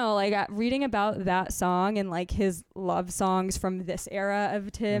I don't know, like reading about that song and like his love songs from this era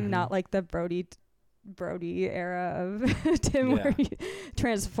of Tim, not like the Brody era of Tim where he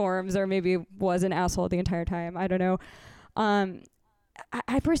transforms or maybe was an asshole the entire time. I don't know.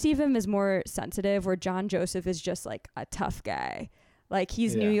 I perceive him as more sensitive, where John Joseph is just like a tough guy. Like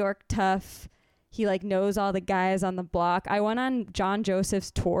he's New York tough. He like knows all the guys on the block. I went on John Joseph's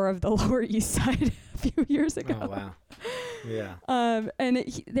tour of the Lower East Side a few years ago. Oh, wow. Yeah. And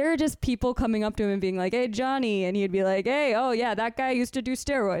there are just people coming up to him and being like, "Hey, Johnny," and he'd be like, "Hey, oh yeah, that guy used to do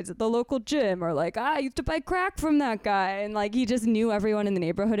steroids at the local gym," or like, "I used to buy crack from that guy," and like he just knew everyone in the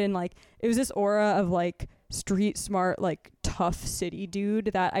neighborhood, and like it was this aura of like street smart, like tough city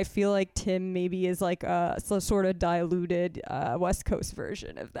dude that I feel like Tim maybe is like a sort of diluted West Coast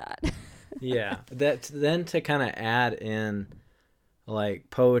version of that. Yeah, that then to kind of add in like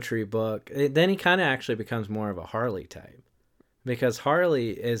poetry book, then he kind of actually becomes more of a Harley type, because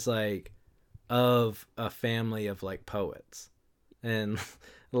Harley is like of a family of like poets and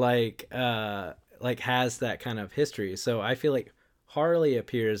like has that kind of history. So I feel like Harley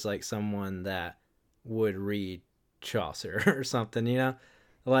appears like someone that would read Chaucer or something,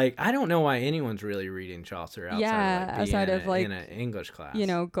 Like, I don't know why anyone's really reading Chaucer outside of in an English class.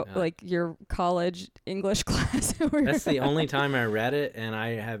 Like your college English class. That's the only time I read it, and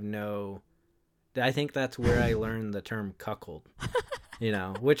I think that's where I learned the term cuckold,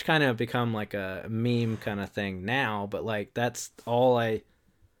 which kind of become like a meme kind of thing now, but like that's all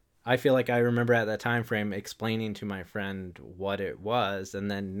I feel like I remember at that time frame explaining to my friend what it was and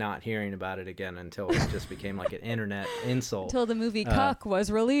then not hearing about it again until it just became like an internet insult. Until the movie Cuck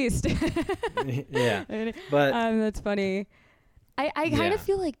was released. Yeah. But that's funny. I kind of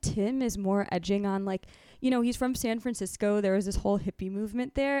feel like Tim is more edging on like, he's from San Francisco. There was this whole hippie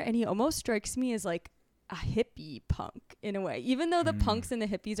movement there, and he almost strikes me as like a hippie punk in a way. Even though the punks and the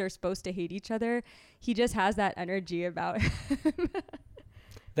hippies are supposed to hate each other, he just has that energy about him.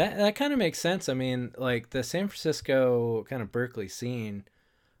 That kind of makes sense. I mean, like the San Francisco kind of Berkeley scene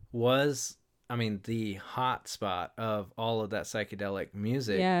was, the hot spot of all of that psychedelic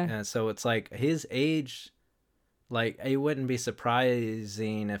music. Yeah. And so it's like his age, like it wouldn't be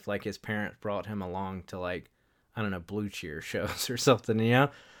surprising if like his parents brought him along to like, I don't know, Blue Cheer shows or something,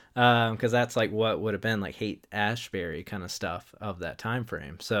 because that's like what would have been like Haight-Ashbury kind of stuff of that time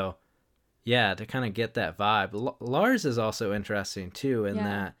frame. So yeah, to kind of get that vibe. Lars is also interesting too in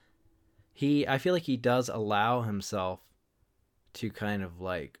that I feel like he does allow himself to kind of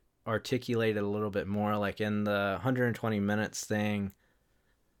like articulate it a little bit more, like in the 120 minutes thing.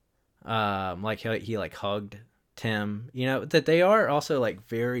 Like he like hugged Tim, that they are also like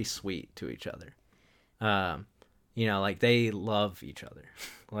very sweet to each other. Like they love each other.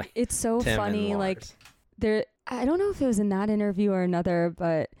 Like it's so Tim funny. Like I don't know if it was in that interview or another,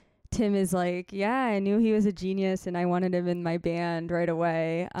 but Tim is like, yeah, I knew he was a genius and I wanted him in my band right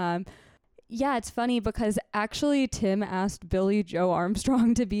away. Yeah, it's funny because actually Tim asked Billy Joe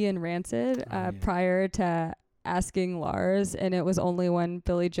Armstrong to be in Rancid prior to asking Lars. And it was only when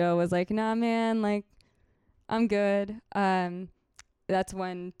Billy Joe was like, nah, man, like, I'm good. That's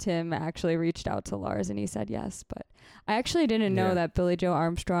when Tim actually reached out to Lars and he said yes. But I actually didn't know that Billy Joe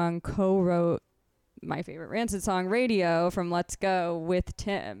Armstrong co-wrote my favorite Rancid song, Radio, from Let's Go with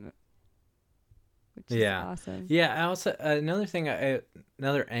Tim. Which is awesome. Yeah, also another thing,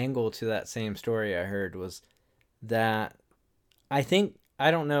 another angle to that same story I heard was that I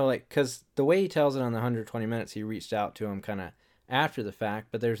don't know, like, because the way he tells it on the 120 minutes, he reached out to him kind of after the fact,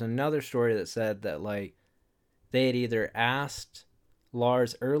 but there's another story that said that, like, they had either asked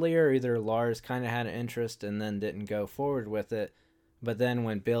Lars earlier, or either Lars kind of had an interest and then didn't go forward with it, but then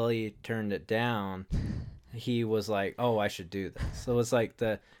when Billy turned it down, he was like, oh, I should do this. So it's like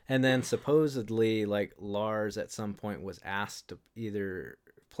and then supposedly like Lars at some point was asked to either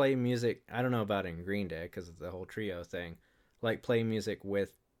play music, I don't know about in Green Day because of the whole trio thing, like play music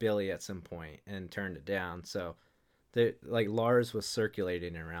with Billy at some point and turned it down. So like Lars was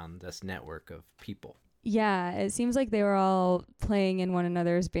circulating around this network of people. Yeah, it seems like they were all playing in one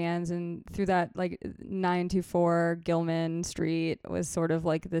another's bands, and through that, like 924 Gilman Street was sort of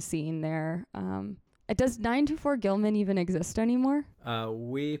like the scene there. Does 924 Gilman even exist anymore?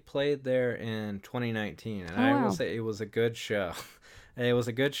 We played there in 2019, and I will say it was a good show. It was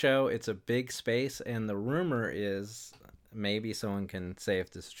a good show. It's a big space, and the rumor is, maybe someone can say if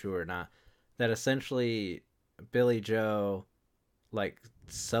this is true or not, that essentially Billy Joe like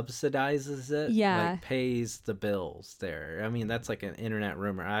subsidizes it, like pays the bills there. I mean, that's like an internet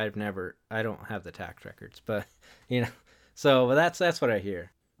rumor. I don't have the tax records, but so that's what I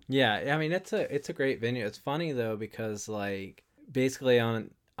hear. Yeah, I mean, it's a great venue. It's funny though because like basically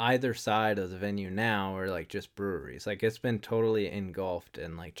on either side of the venue now are like just breweries. Like it's been totally engulfed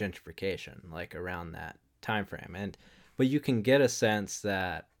in like gentrification like around that time frame. But you can get a sense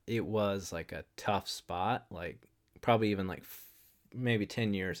that it was like a tough spot, like probably even like maybe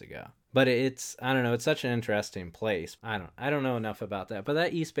 10 years ago. But it's, I don't know, it's such an interesting place. I don't know enough about that, but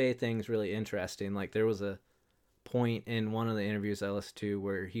that East Bay thing's really interesting. Like there was a point in one of the interviews I listened to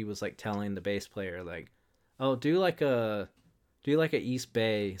where he was like telling the bass player like, oh, do like a East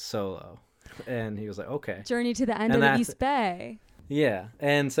Bay solo. And he was like, okay. Journey to the End of the East Bay. Yeah.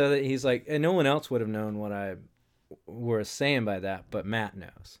 And so that he's like, and no one else would have known what I was saying by that, but Matt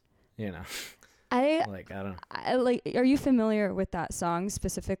knows, I don't know. Are you familiar with that song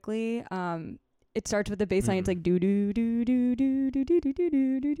specifically? It starts with the bass line. It's like do do do do do do do do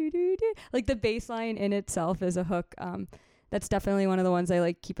do do do do. Like the bass line in itself is a hook. That's definitely one of the ones I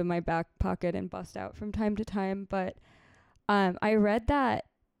like keep in my back pocket and bust out from time to time. But I read that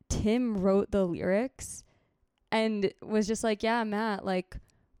Tim wrote the lyrics and was just like, yeah, Matt, like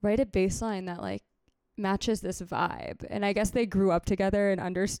write a bass line that like matches this vibe. And I guess they grew up together and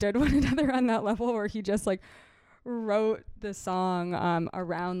understood one another on that level where he just like wrote the song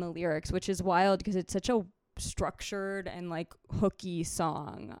around the lyrics, which is wild because it's such a structured and like hooky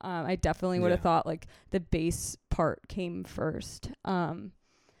song. I definitely would have thought like the bass part came first,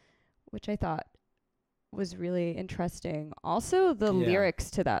 which I thought was really interesting. Also, the lyrics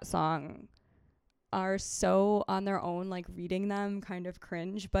to that song are so on their own, like reading them kind of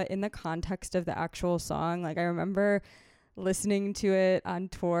cringe, but in the context of the actual song, like I remember listening to it on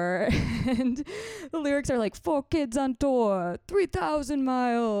tour and the lyrics are like 4 kids on tour, 3,000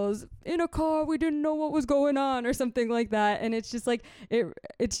 miles in a car, we didn't know what was going on or something like that. And it's just like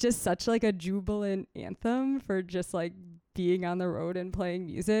it's just such like a jubilant anthem for just like being on the road and playing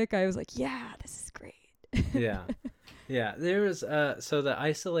music. I was like, yeah, this is great. Yeah, there was so the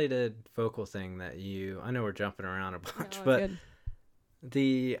isolated vocal thing that I know we're jumping around a bunch, but good.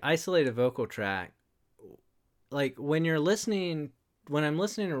 The isolated vocal track, like when I'm listening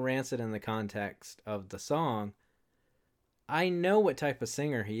to Rancid in the context of the song, I know what type of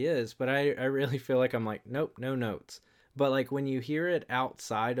singer he is, but I really feel like I'm like, nope, no notes. But like when you hear it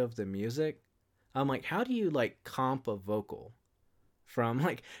outside of the music, I'm like, how do you like comp a vocal from,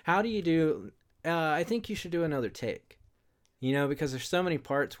 like, how do you do, I think you should do another take, because there's so many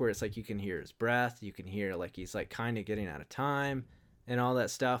parts where it's like you can hear his breath, you can hear like he's like kind of getting out of time and all that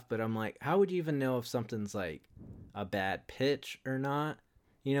stuff. But I'm like, how would you even know if something's like a bad pitch or not?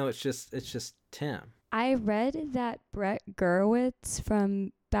 It's just Tim. I read that Brett Gurewitz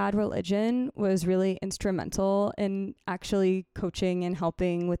from Bad Religion was really instrumental in actually coaching and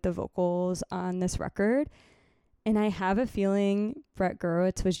helping with the vocals on this record. And I have a feeling Brett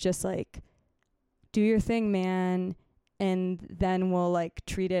Gurewitz was just like, do your thing, man, and then we'll like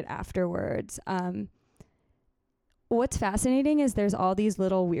treat it afterwards. What's fascinating is there's all these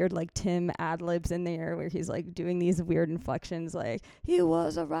little weird like Tim ad-libs in there where he's like doing these weird inflections like he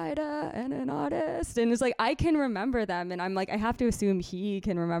was a writer and an artist, and it's like I can remember them, and I'm like I have to assume he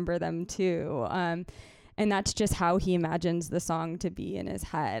can remember them too, and that's just how he imagines the song to be in his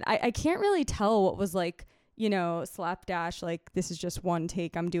head. I can't really tell what was like slapdash, like this is just one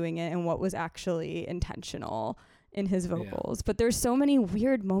take, I'm doing it, and what was actually intentional in his vocals. But there's so many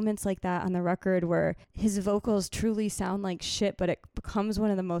weird moments like that on the record where his vocals truly sound like shit, but it becomes one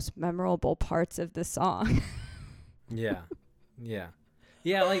of the most memorable parts of the song. Yeah,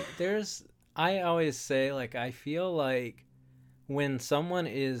 like I always say, like, I feel like when someone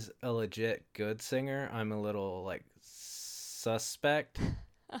is a legit good singer, I'm a little like suspect,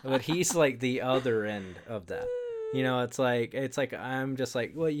 but he's like the other end of that. It's like I'm just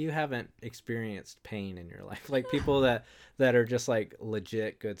like, well, you haven't experienced pain in your life. Like people that are just like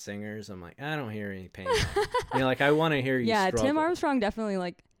legit good singers, I'm like, I don't hear any pain. Like I want to hear you struggle. Tim Armstrong definitely,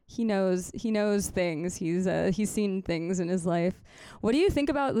 like, he knows things. He's seen things in his life. What do you think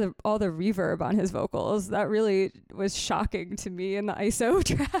about all the reverb on his vocals? That really was shocking to me in the ISO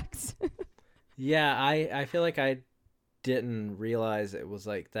tracks. Yeah, I feel like I didn't realize it was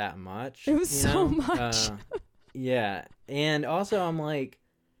like that much. It was so much. Yeah, and also I'm like,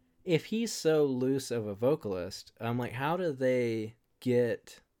 if he's so loose of a vocalist, I'm like, how do they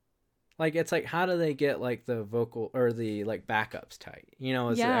get, like, it's like, how do they get like the vocal or the like backups tight?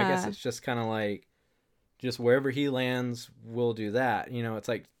 I guess it's just kind of like, just wherever he lands, we'll do that. It's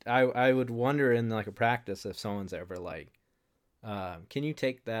like, I would wonder in like a practice if someone's ever like, can you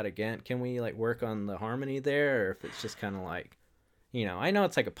take that again? Can we like work on the harmony there? Or if it's just kind of like, I know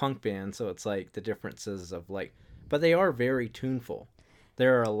it's like a punk band, so it's like the differences of like, but they are very tuneful.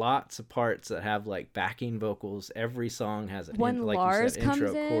 There are lots of parts that have like backing vocals. Every song has an when like Lars you said, comes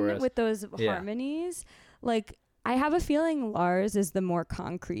intro, in chorus. with those harmonies. Like I have a feeling Lars is the more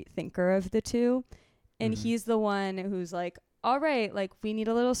concrete thinker of the two, and he's the one who's like, all right, like we need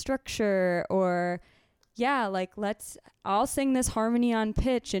a little structure, or yeah, like I'll sing this harmony on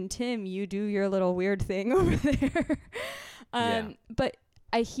pitch, and Tim, you do your little weird thing over there. But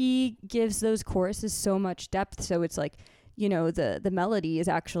he gives those choruses so much depth, so it's like, the melody is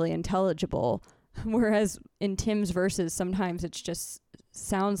actually intelligible, whereas in Tim's verses sometimes it's just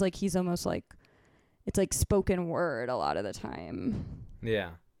sounds like he's almost like it's like spoken word a lot of the time.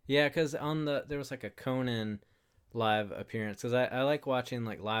 Yeah, because there was like a Conan live appearance, because I like watching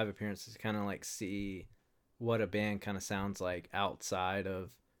like live appearances to kind of like see what a band kind of sounds like outside of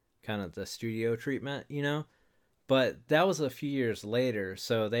kind of the studio treatment, But that was a few years later,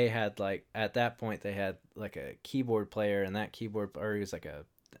 so they had like, at that point they had like a keyboard player, and that keyboard, or he was like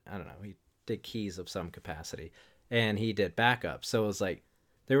I don't know, he did keys of some capacity, and he did backup. So it was like,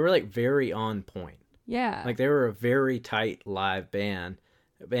 they were like very on point. Yeah. Like they were a very tight live band,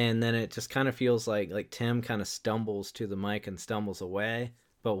 and then it just kind of feels like Tim kind of stumbles to the mic and stumbles away.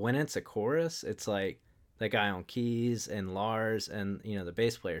 But when it's a chorus, it's like, the guy on keys and Lars and, you know, the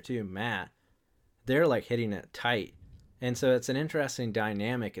bass player too, Matt, they're like hitting it tight. And so it's an interesting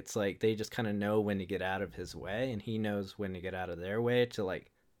dynamic. It's like they just kind of know when to get out of his way, and he knows when to get out of their way to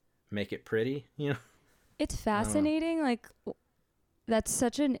like make it pretty, you know? It's fascinating. Like, that's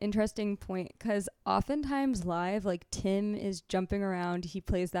such an interesting point, because oftentimes live, like Tim is jumping around. He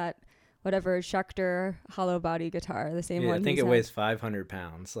plays that whatever Schecter hollow body guitar, the same one. I think it weighs 500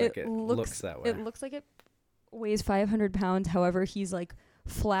 pounds. Like it looks that way. It looks like it weighs 500 pounds. However, he's like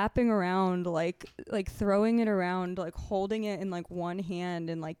flapping around, like throwing it around, like holding it in like one hand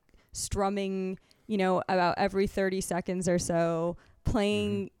and like strumming, you know, about every 30 seconds or so,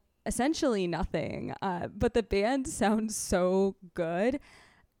 playing essentially nothing. But the band sounds so good.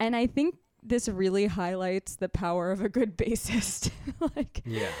 And I think this really highlights the power of a good bassist.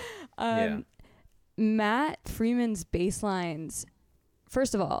 Matt Freeman's bass lines,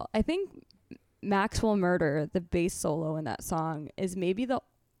 first of all, I think Maxwell Murder, the bass solo in that song, is maybe the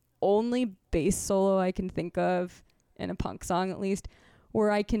only bass solo I can think of in a punk song, at least, where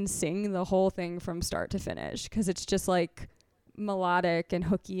I can sing the whole thing from start to finish, because it's just like melodic and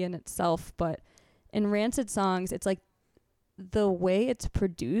hooky in itself. But in Rancid songs, it's like the way it's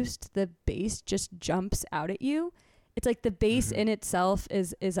produced, the bass just jumps out at you. It's like the bass in itself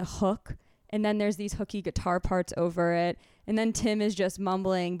is a hook, and then there's these hooky guitar parts over it, and then Tim is just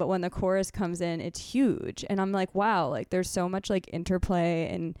mumbling, but when the chorus comes in, it's huge. And I'm like, wow, like there's so much like interplay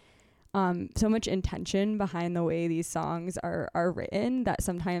and so much intention behind the way these songs are written that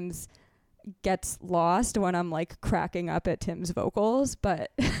sometimes gets lost when I'm like cracking up at Tim's vocals.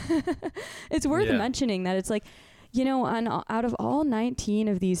 But it's worth mentioning that it's like, you know, out of all 19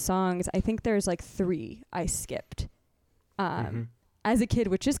 of these songs, I think there's like 3 I skipped as a kid,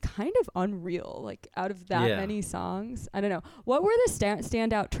 which is kind of unreal. Like out of that many songs, I don't know. What were the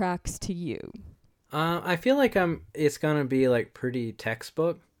standout tracks to you? I feel like it's gonna be like pretty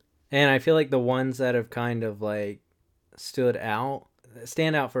textbook, and I feel like the ones that have kind of like stand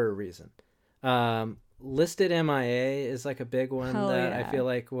out for a reason. Listed MIA is like a big one I feel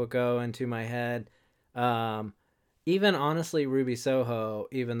like will go into my head. Even honestly, Ruby Soho,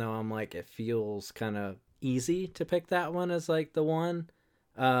 even though I'm like, it feels kind of easy to pick that one as like the one.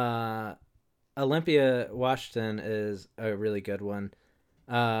 Olympia Washington is a really good one.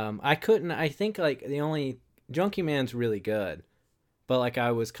 I think like the only Junkie Man's really good, but like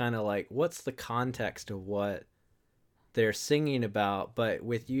I was kind of like, what's the context of what they're singing about? But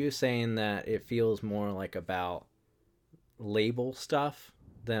with you saying that it feels more like about label stuff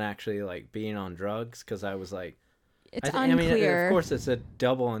than actually like being on drugs, because I was like, it's unclear. I mean, of course, it's a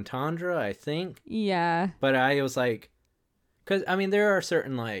double entendre, I think. Yeah. But I was like, because I mean, there are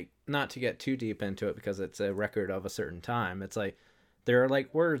certain like, not to get too deep into it because it's a record of a certain time. It's like there are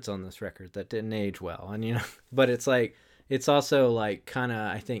like words on this record that didn't age well, and you know. But it's like it's also like kind of,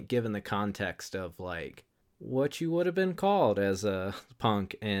 I think, given the context of like what you would have been called as a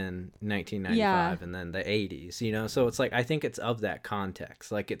punk in 1995 and then the 80s, you know. So it's like I think it's of that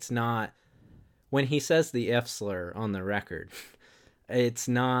context. Like it's not. When he says the F slur on the record, it's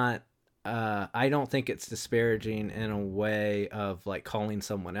not, I don't think it's disparaging in a way of like calling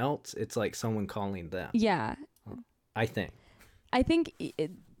someone else. It's like someone calling them. Yeah. I think. Like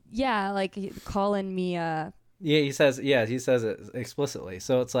calling me he says it explicitly.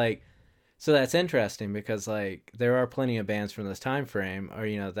 So it's like, so that's interesting because like there are plenty of bands from this time frame, or,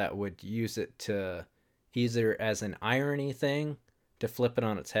 you know, that would use it to either as an irony thing, to flip it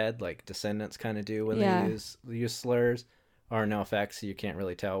on its head, like Descendants kind of do when they use slurs, or NoFX. You can't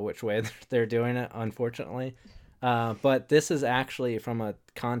really tell which way they're doing it, unfortunately. But this is actually from a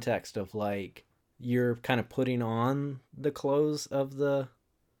context of like you're kind of putting on the clothes of the.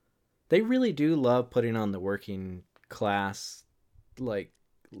 They really do love putting on the working class, like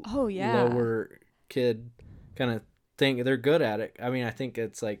lower kid kind of thing. They're good at it. I mean, I think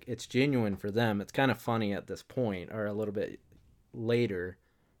it's like it's genuine for them. It's kind of funny at this point, or a little bit later,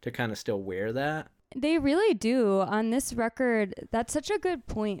 to kind of still wear that. They really do on this record. That's such a good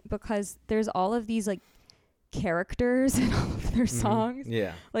point, because there's all of these like characters in all of their songs.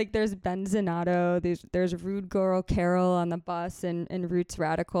 Yeah, like there's Ben Zanato, there's Rude Girl Carol on the bus, and Roots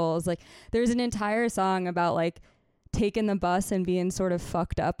Radicals. Like there's an entire song about like taking the bus and being sort of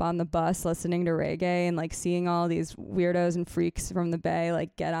fucked up on the bus, listening to reggae and like seeing all these weirdos and freaks from the Bay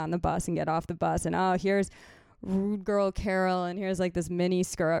like get on the bus and get off the bus, and here's Rude Girl Carol, and here's like this mini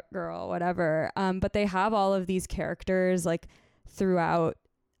skirt girl, whatever. But they have all of these characters like throughout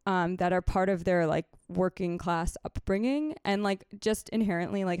that are part of their like working class upbringing, and like just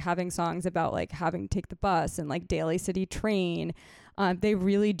inherently like having songs about like having to take the bus and like Daly City train. They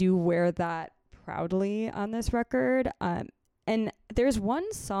really do wear that proudly on this record. And there's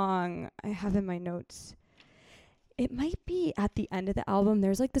one song I have in my notes. It might be at the end of the album.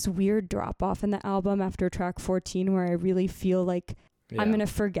 There's like this weird drop off in the album after track 14 where I really feel like I'm going to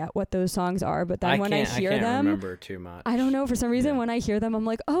forget what those songs are. But then when I hear them, remember too much. I don't know. For some reason, when I hear them, I'm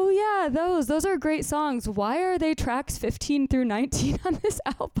like, oh yeah, those are great songs. Why are they tracks 15 through 19 on this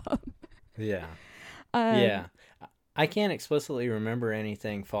album? Yeah. Yeah. I can't explicitly remember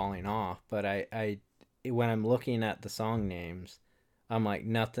anything falling off, but I when I'm looking at the song names, I'm like,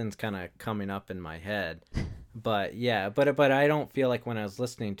 nothing's kind of coming up in my head. But yeah, but I don't feel like when I was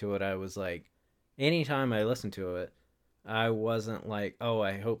listening to it, I was like, anytime I listened to it, I wasn't like, oh,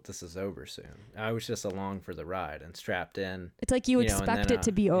 I hope this is over soon. I was just along for the ride and strapped in. It's like you expect it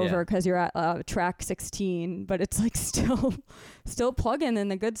to be over because you're at track 16, but it's like still plugging and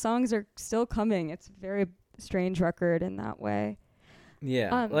the good songs are still coming. It's a very strange record in that way.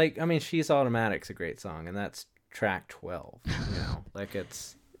 Yeah, She's Automatic's a great song, and that's track 12. Like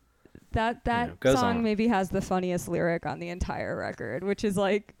it's that song on. Maybe has the funniest lyric on the entire record, which is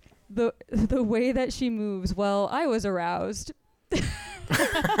like the way that she moves. Well, I was aroused.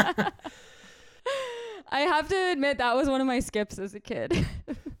 I have to admit that was one of my skips as a kid.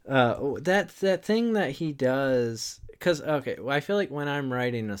 That thing that he does, because I feel like when I'm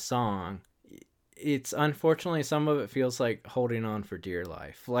writing a song, it's unfortunately some of it feels like holding on for dear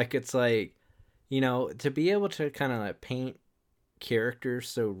life. Like it's like, to be able to kind of like paint characters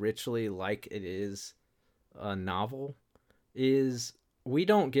so richly like it is a novel we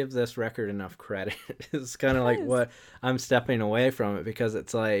don't give this record enough credit. It's kind of like what I'm stepping away from it, because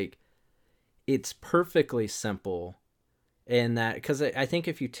it's like, it's perfectly simple. And that, because I think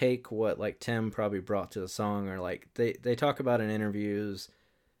if you take what like Tim probably brought to the song, or like they talk about in interviews,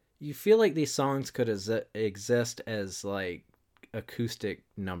 you feel like these songs could exist as like acoustic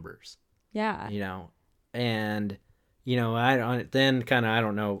numbers. Yeah. And I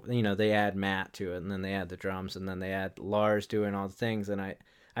don't know, they add Matt to it, and then they add the drums, and then they add Lars doing all the things. And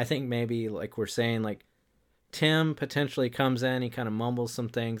I think maybe like we're saying, like Tim potentially comes in, he kind of mumbles some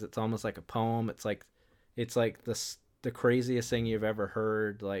things. It's almost like a poem. It's like the craziest thing you've ever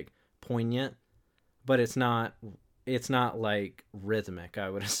heard, like poignant, but it's not like rhythmic, I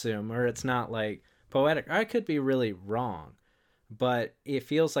would assume, or it's not like poetic. I could be really wrong, but it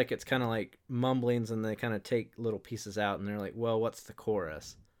feels like it's kind of like mumblings, and they kind of take little pieces out, and they're like, well, what's the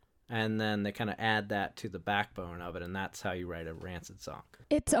chorus? And then they kind of add that to the backbone of it, and that's how you write a Rancid song.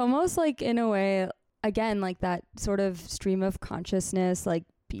 It's almost like, in a way, again, like that sort of stream of consciousness, like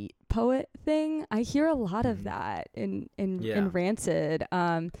beat poet thing. I hear a lot of that in Rancid.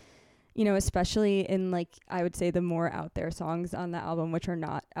 Especially in, like, I would say the more out there songs on the album, which are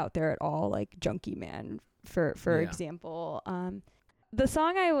not out there at all, like Junkie Man, for example. The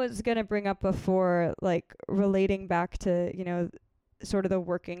song I was going to bring up before, like relating back to, sort of the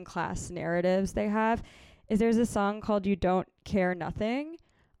working class narratives they have, is there's a song called You Don't Care Nothing.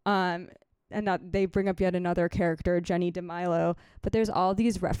 And that they bring up yet another character, Jenny DeMilo, but there's all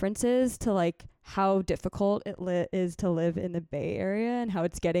these references to like how difficult it is to live in the Bay Area and how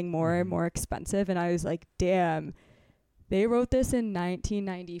it's getting more and more expensive. And I was like, damn, they wrote this in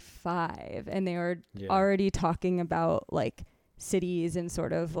 1995, and they were already talking about like cities and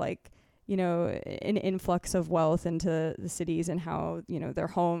sort of like, an influx of wealth into the cities, and how, their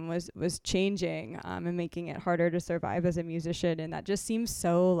home was changing and making it harder to survive as a musician. And that just seems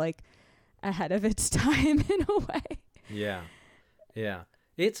so like ahead of its time in a way. Yeah.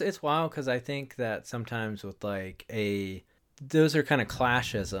 It's wild, because I think that sometimes with like those are kind of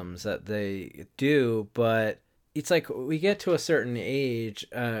clashisms that they do, but it's like we get to a certain age,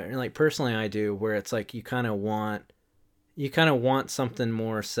 and like personally I do, where it's like you kind of want something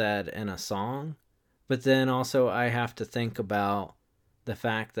more said in a song, but then also I have to think about the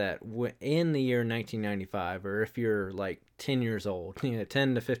fact that in the year 1995, or if you're like 10 years old,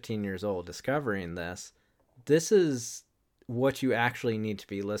 10 to 15 years old, discovering this is what you actually need to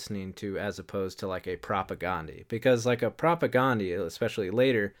be listening to, as opposed to like a propaganda. Because like a propaganda, especially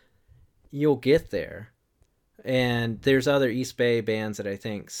later, you'll get there. And there's other East Bay bands that I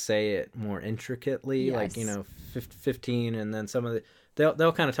think say it more intricately, like, 15, and then some of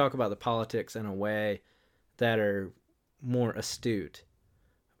they'll kind of talk about the politics in a way that are more astute.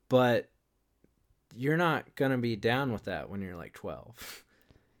 But you're not going to be down with that when you're like 12,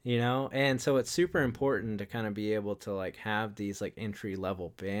 And so it's super important to kind of be able to like have these like entry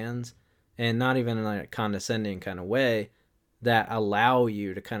level bands, and not even in like a condescending kind of way, that allow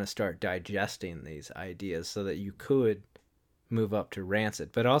you to kind of start digesting these ideas so that you could move up to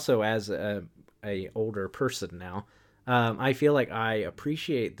Rancid. But also as a older person now, I feel like I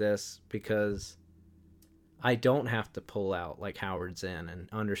appreciate this because I don't have to pull out like Howard Zinn and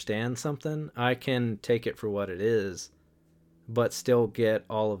understand something. I can take it for what it is, but still get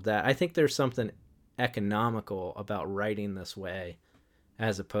all of that. I think there's something economical about writing this way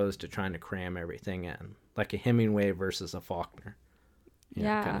as opposed to trying to cram everything in, like a Hemingway versus a Faulkner,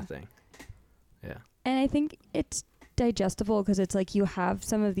 kind of thing. Yeah. And I think it's digestible because it's like you have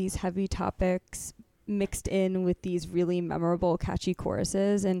some of these heavy topics mixed in with these really memorable, catchy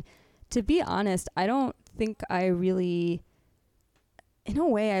choruses. And to be honest, I don't think I really, in a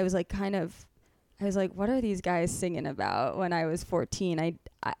way, I was like, what are these guys singing about when I was 14?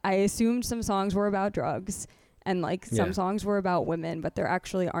 I assumed some songs were about drugs and like some songs were about women, but there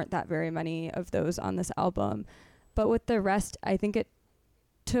actually aren't that very many of those on this album. But with the rest, I think it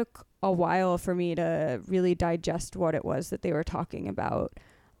took a while for me to really digest what it was that they were talking about,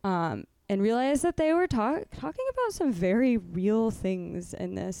 and realize that they were talking about some very real things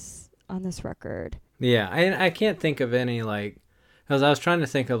on this record. Yeah, I can't think of any, like, because I was trying to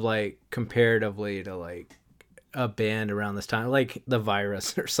think of like comparatively to like a band around this time, like The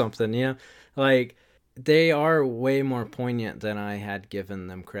Virus or something, like they are way more poignant than I had given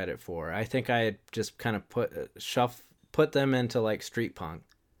them credit for. I think I had just kind of put them into like street punk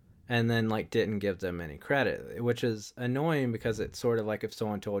and then like didn't give them any credit, which is annoying because it's sort of like if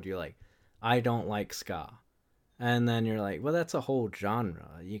someone told you like, I don't like ska. And then you're like, well, that's a whole genre.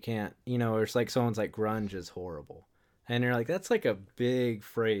 You can't, or it's like someone's like grunge is horrible. And you're like, that's like a big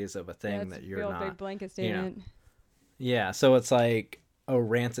phrase of a thing that you're not. Big blanket statement. Yeah, so it's like, oh,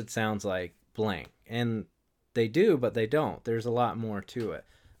 Rancid sounds like blank. And they do, but they don't. There's a lot more to it.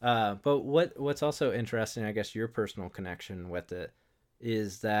 But what's also interesting, I guess your personal connection with it,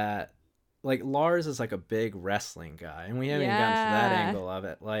 is that like Lars is like a big wrestling guy. And we haven't gotten to that angle of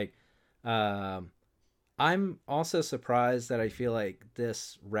it. Like, I'm also surprised that I feel like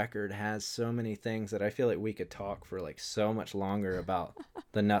this record has so many things that I feel like we could talk for like so much longer about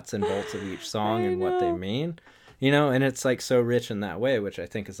the nuts and bolts of each song and what they mean, and it's like so rich in that way, which I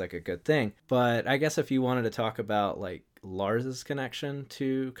think is like a good thing. But I guess if you wanted to talk about like Lars's connection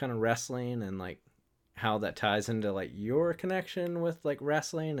to kind of wrestling and like how that ties into like your connection with like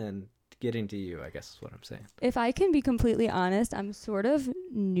wrestling and getting to you, I guess is what I'm saying. If I can be completely honest, I'm sort of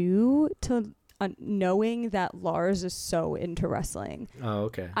new to knowing that Lars is so into wrestling. Oh,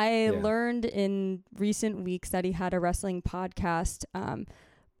 okay. I learned in recent weeks that he had a wrestling podcast,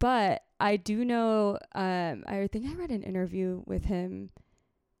 but I do know, I think I read an interview with him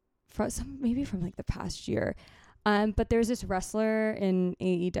maybe from like the past year, but there's this wrestler in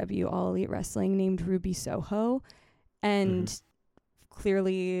AEW, All Elite Wrestling, named Ruby Soho, and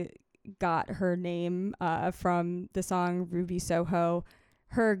clearly got her name from the song Ruby Soho.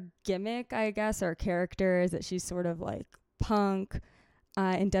 Her gimmick, I guess, or character is that she's sort of like punk.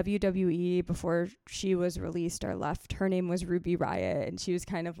 In WWE, before she was released or left, her name was Ruby Riot, and she was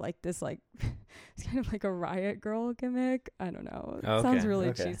kind of like this, like, it's kind of like a Riot Girl gimmick. I don't know. It sounds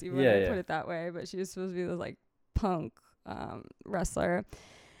really cheesy when I put it that way, but she was supposed to be this like punk wrestler.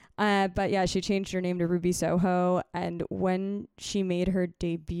 But yeah, she changed her name to Ruby Soho, and when she made her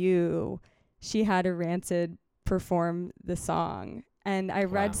debut, she had a Rancid perform the song. And I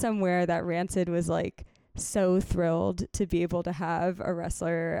read somewhere that Rancid was like so thrilled to be able to have a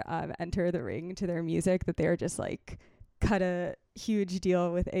wrestler enter the ring to their music that they were just like cut a huge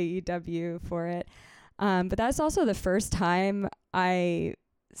deal with AEW for it. But that's also the first time I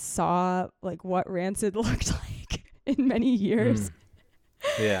saw like what Rancid looked like in many years.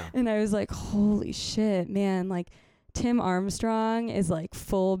 Yeah. And I was like, holy shit, man. Like Tim Armstrong is like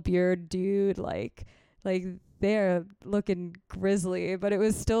full beard dude. Like they're looking grisly, but it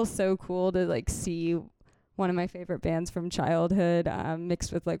was still so cool to like see one of my favorite bands from childhood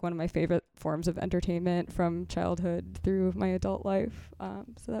mixed with like one of my favorite forms of entertainment from childhood through my adult life.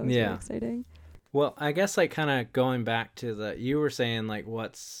 So that was really exciting. Well, I guess like kind of going back to you were saying like,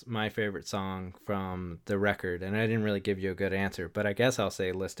 what's my favorite song from the record? And I didn't really give you a good answer, but I guess I'll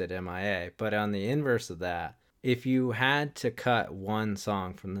say Listed MIA. But on the inverse of that, if you had to cut one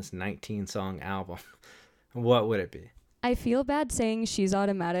song from this 19-song album, what would it be? I feel bad saying She's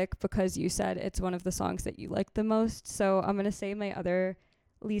Automatic because you said it's one of the songs that you like the most. So I'm going to say my other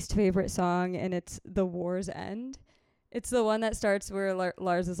least favorite song, and it's The War's End. It's the one that starts where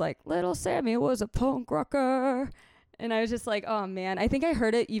Lars is like, little Sammy was a punk rocker. And I was just like, oh man, I think I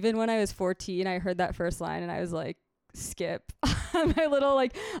heard it even when I was 14. I heard that first line and I was like, skip. on my little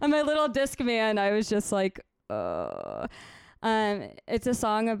Discman, I was just like, it's a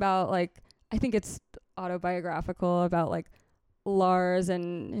song about like, I think it's autobiographical about like Lars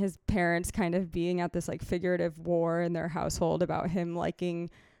and his parents kind of being at this like figurative war in their household about him liking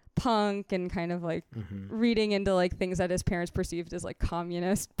punk and kind of like reading into like things that his parents perceived as like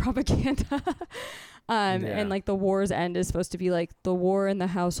communist propaganda. And like the war's end is supposed to be like the war in the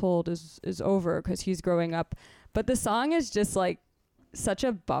household is over because he's growing up. But the song is just like such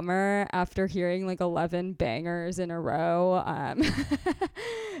a bummer after hearing like 11 bangers in a row.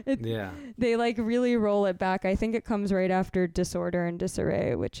 They like really roll it back. I think it comes right after Disorder and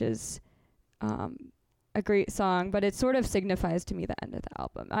Disarray, which is a great song, but it sort of signifies to me the end of the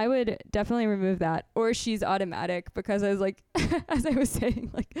album. I would definitely remove that, or She's Automatic, because I was like, as I was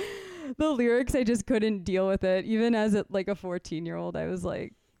saying, like the lyrics, I just couldn't deal with it. Even as like a 14-year-old, I was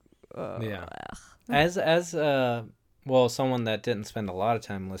like, ugh. Yeah. As well, someone that didn't spend a lot of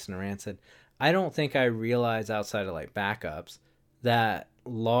time listening to Rancid, I don't think I realized outside of like backups that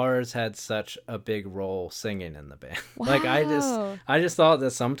Lars had such a big role singing in the band. Wow. Like I just thought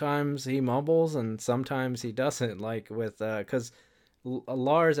that sometimes he mumbles and sometimes he doesn't, like with because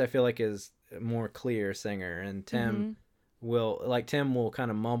Lars I feel like is a more clear singer, and Tim will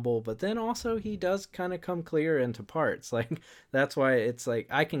kind of mumble, but then also he does kind of come clear into parts. Like that's why it's like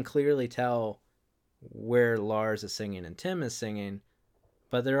I can clearly tell where Lars is singing and Tim is singing,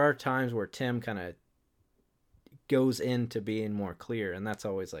 but there are times where Tim kind of goes into being more clear, and that's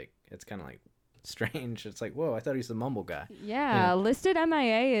always like it's kind of like strange. It's like, whoa, I thought he was the mumble guy. Yeah. Listed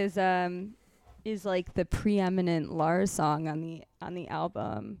MIA is like the preeminent Lars song on the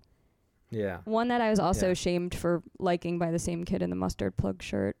album. Yeah. One that I was also shamed for liking by the same kid in the Mustard Plug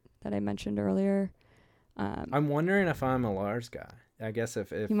shirt that I mentioned earlier. I'm wondering if I'm a Lars guy. I guess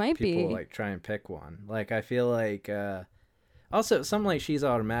if you might people be. like try and pick one, like I feel like also something like She's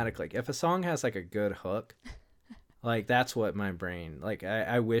Automatic, like if a song has like a good hook, like that's what my brain, like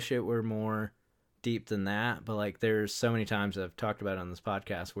I wish it were more deep than that, but like there's so many times I've talked about it on this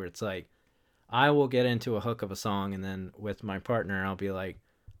podcast where it's like I will get into a hook of a song and then with my partner I'll be like,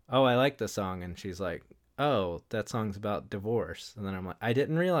 oh, I like this song, and she's like, oh, that song's about divorce, and then I'm like, I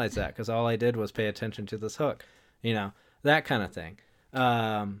didn't realize that because all I did was pay attention to this hook, that kind of thing.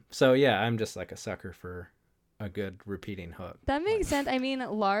 So yeah, I'm just like a sucker for a good repeating hook. That makes sense. I mean,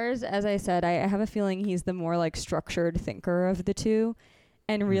 Lars, as I said, I have a feeling he's the more like structured thinker of the two,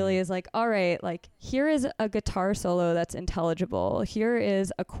 and really is like, all right, like here is a guitar solo that's intelligible, here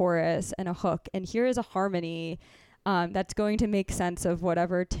is a chorus and a hook, and here is a harmony that's going to make sense of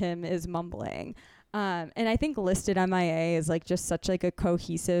whatever Tim is mumbling. And I think Listed MIA is like just such like a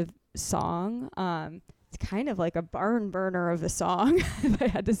cohesive song. It's kind of like a barn burner of a song, if I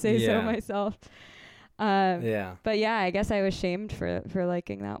had to say so myself. But yeah, I guess I was shamed for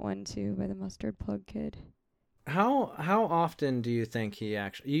liking that one too by the Mustard Plug kid. How often do you think he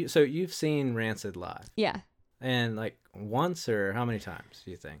actually? So you've seen Rancid live? Yeah. And like once, or how many times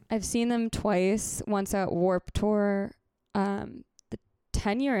do you think? I've seen them twice. Once at Warped Tour, the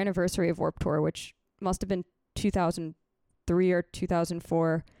 10-year anniversary of Warped Tour, which must have been 2003 or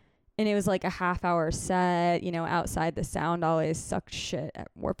 2004. And it was like a half-hour set, outside. The sound always sucked shit at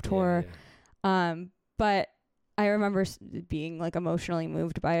Warped Tour. Yeah. But I remember being like emotionally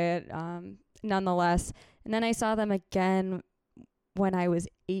moved by it, nonetheless. And then I saw them again when I was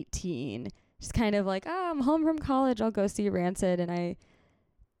 18. Just kind of like, I'm home from college, I'll go see Rancid. And I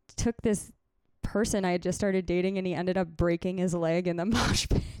took this person I had just started dating, and he ended up breaking his leg in the mosh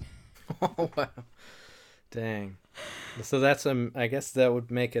pit. Oh, wow. Dang. So that's I guess that would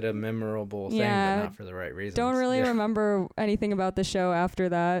make it a memorable thing, but not for the right reasons. Don't really remember anything about the show after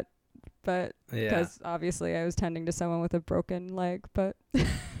that, but because obviously I was tending to someone with a broken leg, but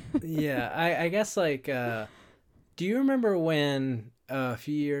yeah, I guess like, do you remember when a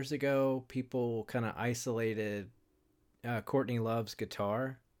few years ago people kind of isolated Courtney Love's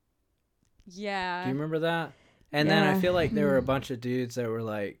guitar? Yeah. Do you remember that? And then I feel like there were a bunch of dudes that were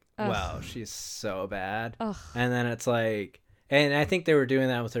like, wow, she's so bad. Ugh. And then it's like, and I think they were doing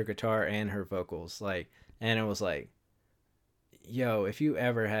that with her guitar and her vocals. Like, and it was like, yo, if you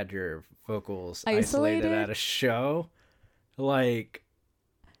ever had your vocals isolated at a show, like,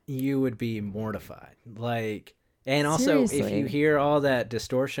 you would be mortified. Like, and also if you hear all that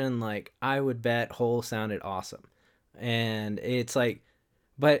distortion, like, I would bet Hole sounded awesome. And it's like,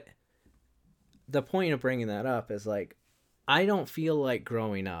 but the point of bringing that up is like, I don't feel like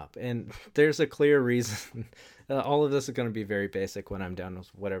growing up, and there's a clear reason. All of this is going to be very basic when I'm done with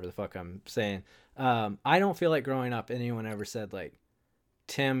whatever the fuck I'm saying. I don't feel like growing up anyone ever said like,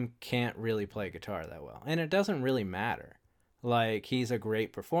 Tim can't really play guitar that well. And it doesn't really matter. Like, he's a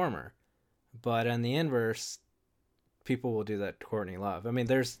great performer, but in the inverse, people will do that to Courtney Love. I mean,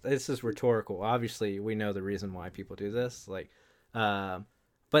 this is rhetorical. Obviously we know the reason why people do this. Like, But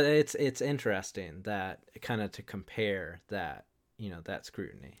it's interesting that kind of to compare that, that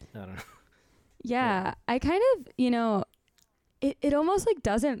scrutiny. I don't know. Yeah, I kind of, it almost like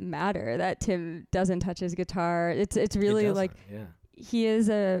doesn't matter that Tim doesn't touch his guitar. It's really like he is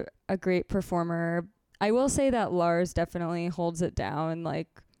a great performer. I will say that Lars definitely holds it down. Like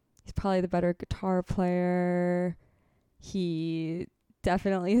he's probably the better guitar player. He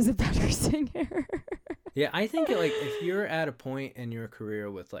definitely is a better singer. Yeah, I think like if you're at a point in your career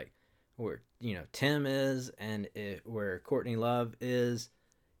with like where Tim is and where Courtney Love is,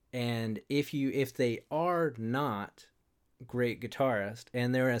 and if they are not great guitarist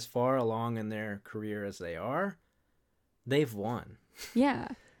and they're as far along in their career as they are, they've won. Yeah.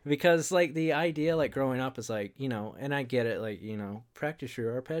 Because like the idea like growing up is like, and I get it, like, practice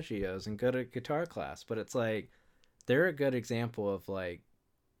your arpeggios and go to guitar class, but it's like they're a good example of like,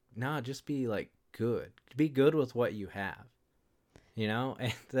 nah, just be like good. Be good with what you have. And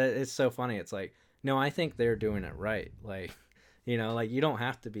that it's so funny. It's like, no, I think they're doing it right. Like, like you don't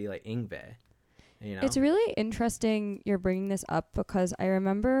have to be like Yngwie. It's really interesting you're bringing this up because I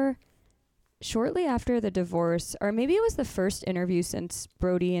remember shortly after the divorce, or maybe it was the first interview since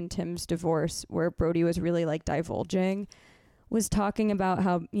Brody and Tim's divorce, where Brody was really like divulging, was talking about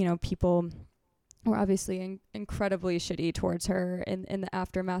how, people were obviously incredibly shitty towards her in the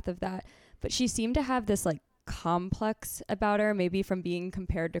aftermath of that. But she seemed to have this like complex about her, maybe from being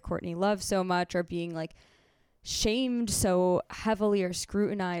compared to Courtney Love so much or being like shamed so heavily or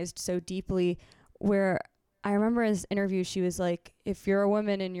scrutinized so deeply, where I remember in this interview, she was like, if you're a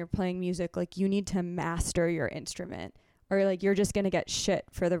woman and you're playing music, like you need to master your instrument or like you're just going to get shit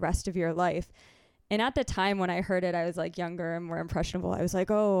for the rest of your life. And at the time when I heard it, I was like younger and more impressionable. I was like,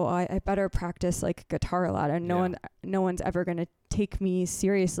 oh, I better practice like guitar a lot and no one's ever going to take me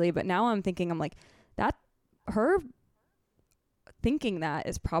seriously. But now I'm thinking, I'm like, that her thinking that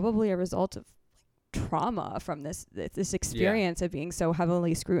is probably a result of trauma from this experience of being so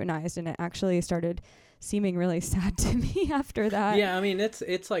heavily scrutinized, and it actually started seeming really sad to me after that. Yeah, I mean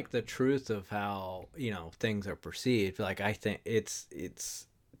it's like the truth of how things are perceived. Like I think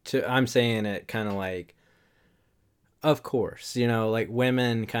I'm saying it kind of like, of course, like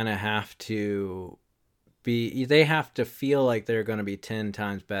women kind of have to they have to feel like they're going to be 10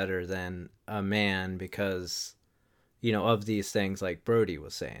 times better than a man because of these things like Brody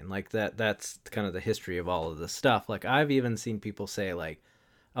was saying. Like that's kind of the history of all of this stuff. Like I've even seen people say like,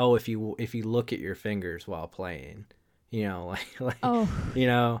 oh, if you look at your fingers while playing, and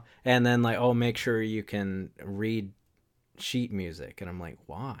then like, oh, make sure you can read sheet music. And I'm like,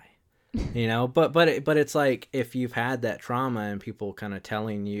 why? But it's like if you've had that trauma and people kind of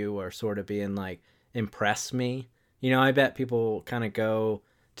telling you or sort of being like, impress me, I bet people kind of go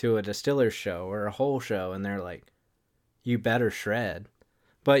to a Distillers show or a Hole show and they're like, you better shred.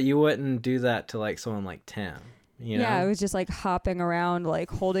 But you wouldn't do that to like someone like Tim. Yeah, I was just like hopping around, like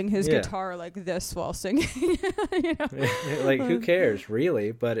holding his guitar like this while singing. Like who cares,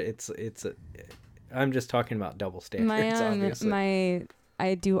 really? But I'm just talking about double standards. Obviously,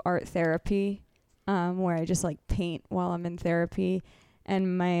 I do art therapy, where I just like paint while I'm in therapy.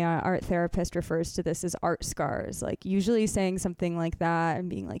 And my art therapist refers to this as art scars, like usually saying something like that and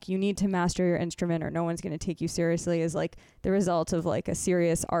being like, you need to master your instrument or no one's going to take you seriously is like the result of like a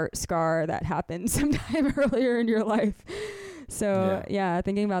serious art scar that happened sometime earlier in your life. So yeah,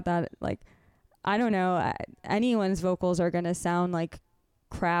 thinking about that, like, I don't know, anyone's vocals are going to sound like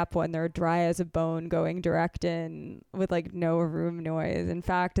crap when they're dry as a bone going direct in with like no room noise. In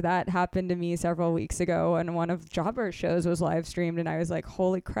fact, that happened to me several weeks ago and one of Jobber's shows was live streamed and I was like,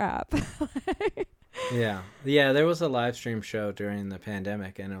 holy crap. yeah there was a live stream show during the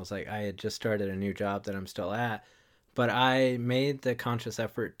pandemic and it was like I had just started a new job that I'm still at, but I made the conscious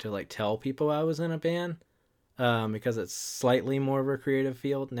effort to like tell people I was in a band because it's slightly more of a creative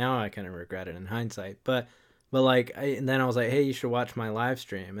field. Now I kind of regret it in hindsight, but like, and then I was like, hey, you should watch my live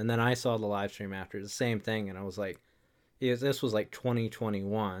stream. And then I saw the live stream after, the same thing. And I was like, this was like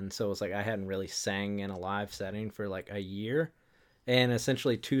 2021. So it was like I hadn't really sang in a live setting for like a year. And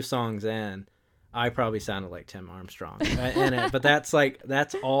essentially 2 songs in, I probably sounded like Tim Armstrong. But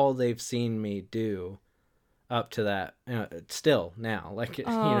that's all they've seen me do up to that, still now. Like,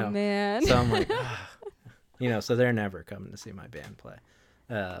 man. So I'm like, so they're never coming to see my band play,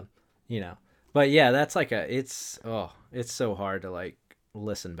 But yeah, that's like it's so hard to like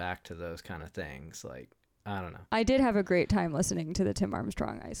listen back to those kind of things. Like, I don't know. I did have a great time listening to the Tim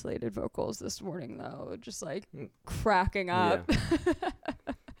Armstrong isolated vocals this morning though, just like cracking up.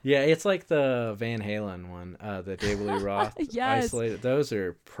 Yeah, it's like the Van Halen one, the David Lee Roth yes. isolated. Those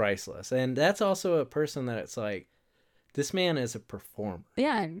are priceless. And that's also a person that it's like, this man is a performer.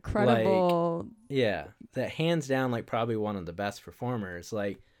 Yeah, incredible. Like, yeah, that hands down, like, probably one of the best performers.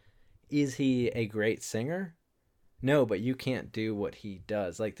 Like, is he a great singer? No, but you can't do what he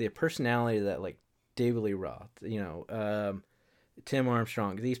does. Like, the personality that, like, David Lee Roth, Tim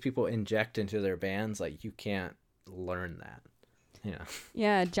Armstrong, these people inject into their bands, like, you can't learn that. Yeah.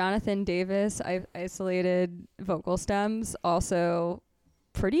 Yeah, Jonathan Davis, isolated vocal stems, also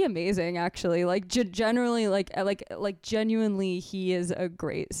pretty amazing actually. Like generally, like genuinely, he is a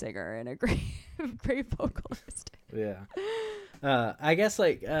great singer and a great great vocalist. Yeah. I guess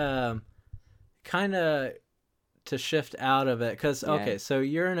like kind of to shift out of it, because okay, so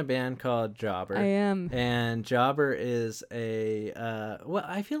you're in a band called Jobber. I am. And Jobber is a well,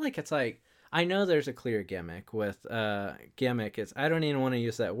 I feel like it's like, I know there's a clear gimmick with gimmick. It's, I don't even want to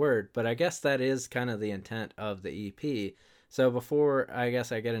use that word, but I guess that is kind of the intent of the EP. So before I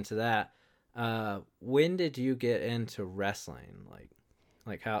guess I get into that, when did you get into wrestling?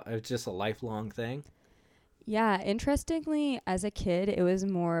 Like how it's just a lifelong thing? Yeah, interestingly, as a kid, it was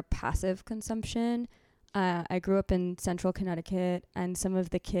more passive consumption. I grew up in central Connecticut, and some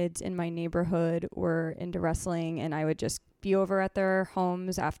of the kids in my neighborhood were into wrestling, and I would just be over at their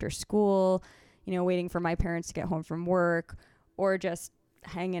homes after school, waiting for my parents to get home from work, or just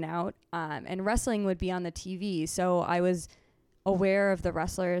hanging out. And wrestling would be on the TV, so I was aware of the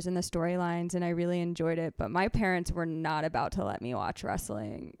wrestlers and the storylines, and I really enjoyed it. But my parents were not about to let me watch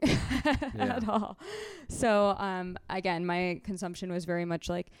wrestling at all. So again, my consumption was very much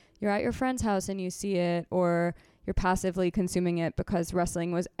like, you're at your friend's house and you see it, or you're passively consuming it because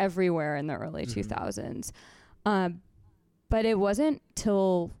wrestling was everywhere in the early 2000s. But it wasn't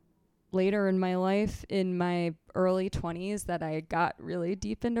till later in my life, in my early 20s, that I got really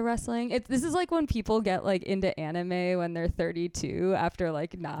deep into wrestling. This is like when people get like into anime when they're 32 after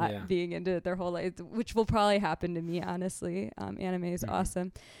like not being into it their whole life, which will probably happen to me, honestly. Anime is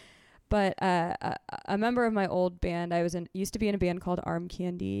awesome. But a member of my old band, used to be in a band called Arm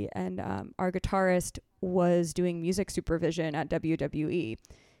Candy, and our guitarist was doing music supervision at WWE.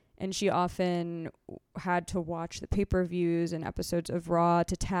 And she often had to watch the pay-per-views and episodes of Raw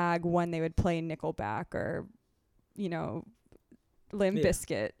to tag when they would play Nickelback or, Limp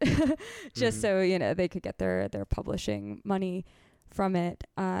Bizkit, just so, they could get their publishing money from it.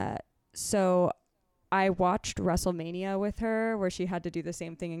 So I watched WrestleMania with her, where she had to do the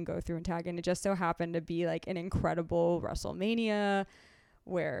same thing and go through and tag. And it just so happened to be like an incredible WrestleMania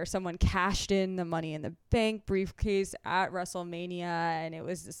where someone cashed in the Money in the Bank briefcase at WrestleMania, and it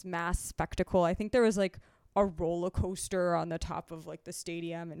was this mass spectacle. I think there was like a roller coaster on the top of like the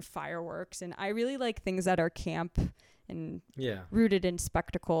stadium and fireworks, and I really like things that are camp and rooted in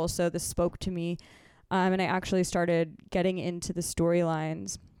spectacle, so this spoke to me. And I actually started getting into the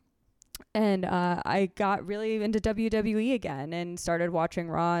storylines, and I got really into WWE again and started watching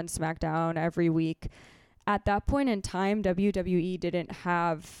Raw and SmackDown every week. At that point in time, WWE didn't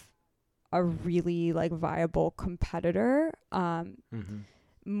have a really like viable competitor. Only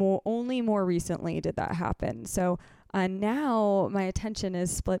more recently did that happen. So now my attention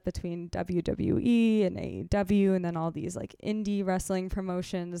is split between WWE and AEW, and then all these like indie wrestling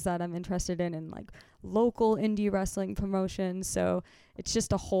promotions that I'm interested in, and like local indie wrestling promotions. So it's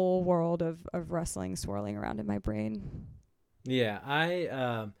just a whole world of wrestling swirling around in my brain.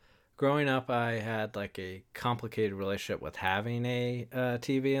 Yeah, growing up, I had like a complicated relationship with having a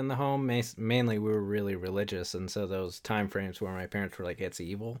TV in the home. Mainly, we were really religious, and so those time frames where my parents were like, "It's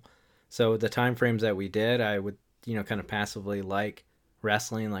evil." So the time frames that we did, I would, kind of passively like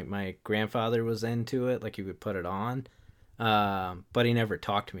wrestling. Like my grandfather was into it, like he would put it on, but he never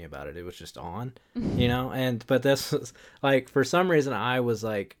talked to me about it. It was just on, But this was like, for some reason, I was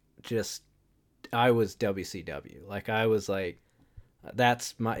WCW. Like I was like.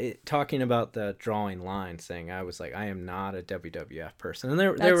 That's talking about the drawing lines thing. I was like, I am not a WWF person, and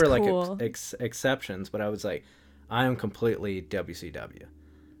there were cool. like exceptions, but I was like, I am completely WCW.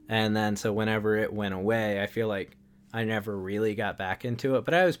 And then so whenever it went away, I feel like I never really got back into it.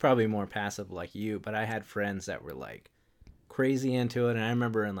 But I was probably more passive like you. But I had friends that were like crazy into it, and I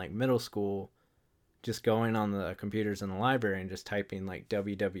remember in like middle school, just going on the computers in the library and just typing like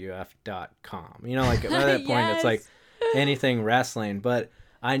WWF.com. Like at that point, it's like. Anything wrestling, but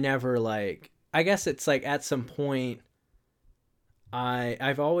I never I guess it's like at some point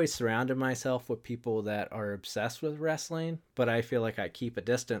I've always surrounded myself with people that are obsessed with wrestling, but I feel like I keep a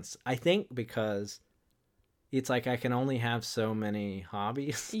distance. I think because it's like I can only have so many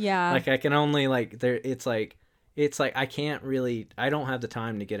hobbies. Yeah. Like I can only it's like I can't really, I don't have the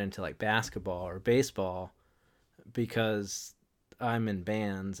time to get into like basketball or baseball because I'm in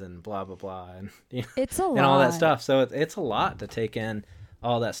bands and blah blah blah and It's a lot. and all that stuff. So it's a lot to take in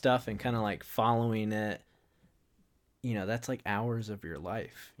all that stuff and kind of like following it. That's like hours of your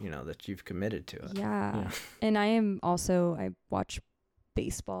life, that you've committed to it. Yeah. And I watch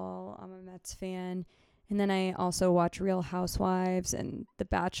baseball. I'm a Mets fan. And then I also watch Real Housewives and The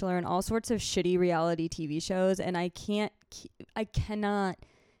Bachelor and all sorts of shitty reality TV shows. And I cannot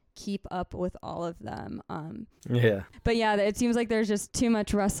keep up with all of them. Yeah. But yeah, it seems like there's just too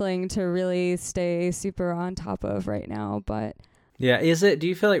much wrestling to really stay super on top of right now. But yeah, do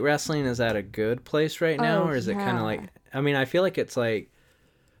you feel like wrestling is at a good place right now? Or is it kind of like, I feel like it's like,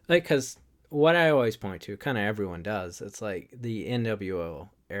 because what I always point to, kind of everyone does, it's like the NWO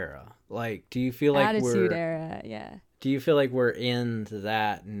era. Like, do you feel like Attitude Era, yeah. Do you feel like we're in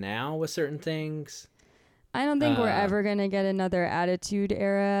that now with certain things? I don't think we're ever going to get another Attitude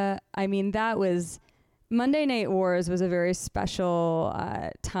Era. I mean, that was... Monday Night Wars was a very special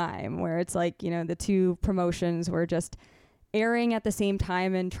time where it's like, the two promotions were just airing at the same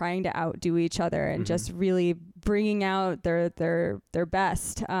time and trying to outdo each other and just really bringing out their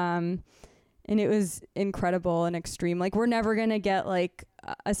best. And it was incredible and extreme. Like, we're never going to get like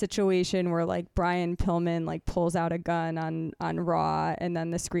a situation where like Brian Pillman like pulls out a gun on Raw and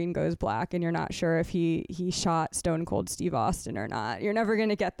then the screen goes black and you're not sure if he shot Stone Cold Steve Austin or not. You're never going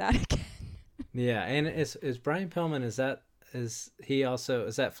to get that again. Yeah. And is Brian Pillman, is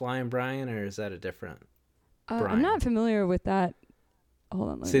that Flying Brian or is that a different Brian? I'm not familiar with that. Hold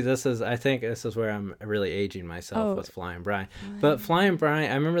on. See, I think this is where I'm really aging myself with Flying Brian. But Flying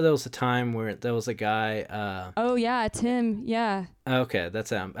Brian, I remember there was a time where there was a guy. Oh, yeah, Tim. Yeah. Okay, that's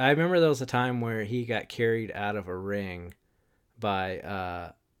him. I remember there was a time where he got carried out of a ring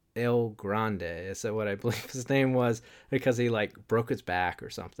by El Grande. Is that what I believe his name was? Because he like broke his back or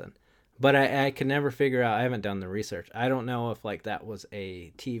something. But I could never figure out. I haven't done the research. I don't know if like that was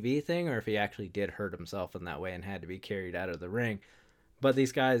a TV thing or if he actually did hurt himself in that way and had to be carried out of the ring. But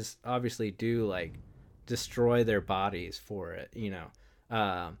these guys obviously do like destroy their bodies for it,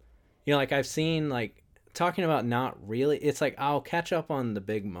 like I've seen like talking about not really. It's like I'll catch up on the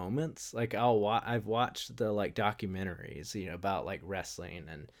big moments. Like I've watched the like documentaries, about like wrestling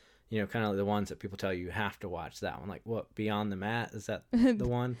and kind of the ones that people tell you have to watch. That one, like what Beyond the Mat, is that the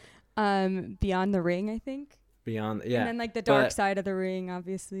one? Beyond the Ring, I think. Beyond, yeah. And then like the dark side of the ring,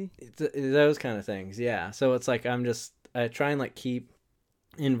 obviously. Those kind of things, yeah. So it's like I try and like keep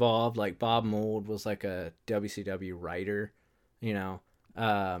involved. Like Bob Mould was like a WCW writer,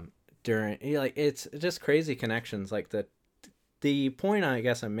 during like it's just crazy connections. Like the point I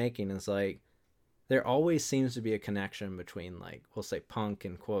guess I'm making is like there always seems to be a connection between like we'll say punk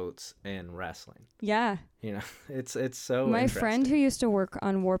in quotes and wrestling. Yeah. It's so my friend who used to work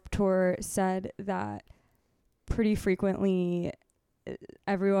on Warped Tour said that pretty frequently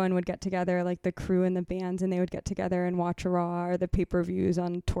everyone would get together, like the crew and the bands, and they would get together and watch Raw or the pay-per-views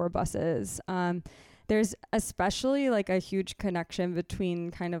on tour buses. There's especially like a huge connection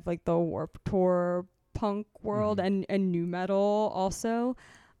between kind of like the Warped Tour punk world and nu metal also,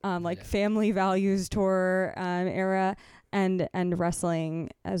 Family Values Tour era and wrestling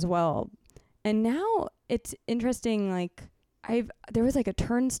as well. And now it's interesting, like there was like a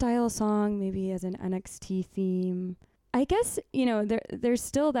Turnstile song maybe as an NXT theme. I guess, there's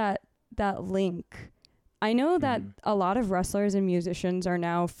still that link. I know that a lot of wrestlers and musicians are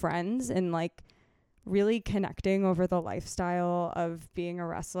now friends and like really connecting over the lifestyle of being a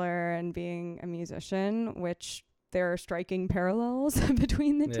wrestler and being a musician, which there are striking parallels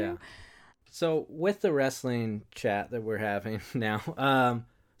between the two. So with the wrestling chat that we're having now,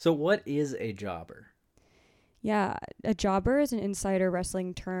 so what is a jobber? Yeah, a jobber is an insider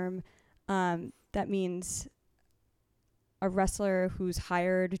wrestling term that means a wrestler who's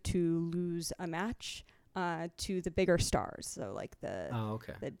hired to lose a match to the bigger stars. So like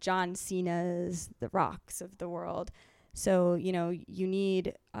the John Cena's, the Rocks of the world. So, you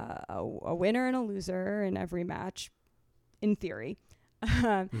need a winner and a loser in every match, in theory.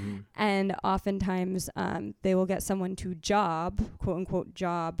 And oftentimes they will get someone to job, quote unquote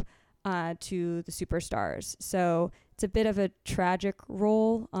job, to the superstars. So it's a bit of a tragic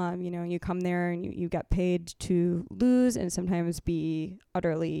role. You come there and you get paid to lose and sometimes be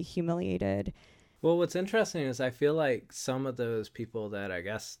utterly humiliated. Well, what's interesting is I feel like some of those people that I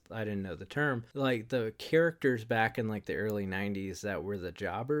guess I didn't know the term, like the characters back in like the early 90s that were the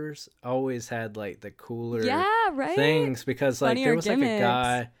jobbers always had like the cooler things because like funnier there was gimmicks. Like a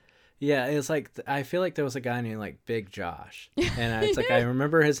guy. Yeah, it's like I feel like there was a guy named like Big Josh, and it's like I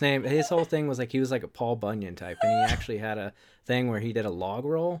remember his name. His whole thing was like he was like a Paul Bunyan type, and he actually had a thing where he did a log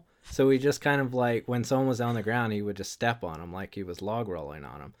roll. So he just kind of like when someone was on the ground, he would just step on him like he was log rolling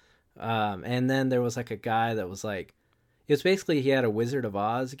on him. And then there was like a guy that was like, it was basically he had a Wizard of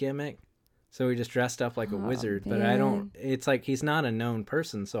Oz gimmick, so he just dressed up like a wizard. Man. But I don't. It's like he's not a known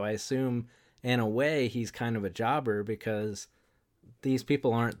person, so I assume in a way he's kind of a jobber because these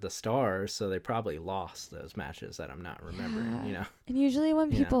people aren't the stars, so they probably lost those matches that I'm not remembering, you know? And usually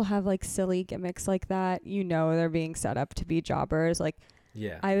when people have like silly gimmicks like that, they're being set up to be jobbers. Like,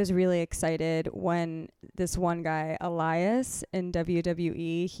 Yeah. I was really excited when this one guy, Elias in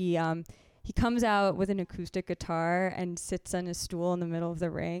WWE, he comes out with an acoustic guitar and sits on his stool in the middle of the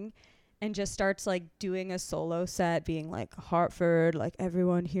ring and just starts like doing a solo set, being like Hartford, like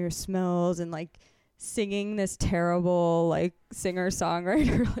everyone here smells, and like singing this terrible like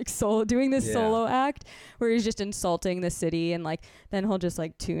singer-songwriter like doing this solo act where he's just insulting the city, and like then he'll just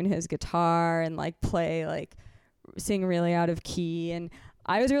like tune his guitar and like play like sing really out of key. And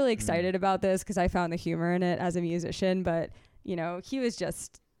I was really excited about this because I found the humor in it as a musician, but he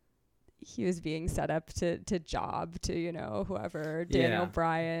was being set up to job to whoever, Daniel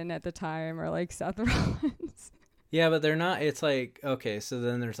Bryan at the time, or like Seth Rollins. Yeah, but they're not. It's like, okay, so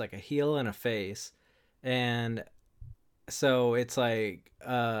then there's like a heel and a face. And so it's like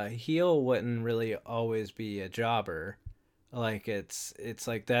heel wouldn't really always be a jobber. Like it's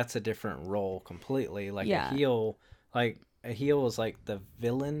like that's a different role completely. Like a heel is like the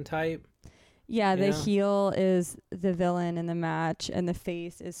villain type. Yeah, the heel is the villain in the match, and the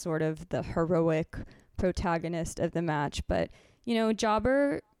face is sort of the heroic protagonist of the match. But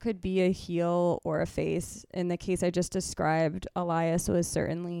jobber could be a heel or a face. In the case I just described, Elias was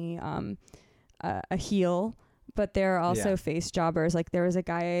certainly a heel, but there are also face jobbers. Like there was a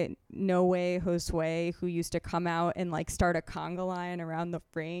guy, No Way Josue, who used to come out and like start a conga line around the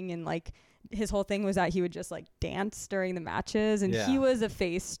ring, and like his whole thing was that he would just like dance during the matches, and he was a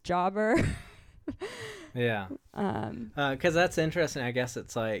face jobber. Because that's interesting. I guess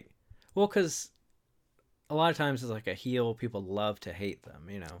it's like, well, because a lot of times it's like a heel, people love to hate them,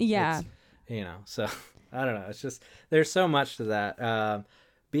 so I don't know, it's just there's so much to that.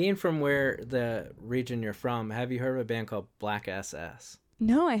 Being from where the region you're from, have you heard of a band called Black SS?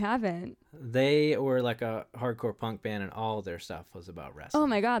 No, I haven't. They were like a hardcore punk band, and all their stuff was about wrestling. Oh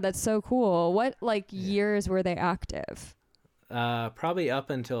my God, that's so cool. What years were they active? Probably up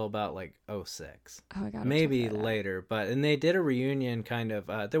until about like 06. Oh, I got maybe later, and they did a reunion kind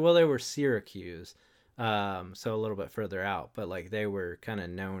of. They were Syracuse, so a little bit further out, but like they were kind of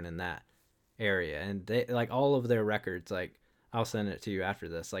known in that area, and they like all of their records, like I'll send it to you after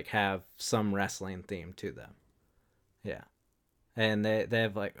this, like have some wrestling theme to them. Yeah. And they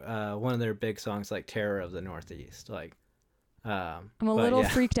have like one of their big songs, like Terror of the Northeast. Like I'm a little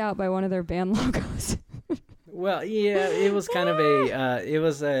freaked out by one of their band logos. Well, yeah, it was kind of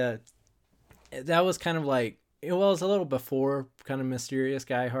that was kind of like, it was a little before kind of Mysterious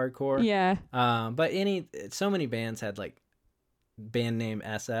Guy hardcore. Yeah. But so many bands had like band name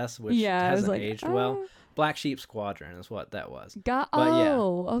SS, which hasn't aged well. Black Sheep Squadron is what that was.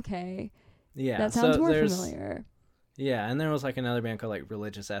 Okay. Yeah. That sounds more familiar. Yeah, and there was like another band called like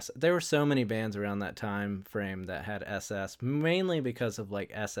Religious SS. There were so many bands around that time frame that had SS, mainly because of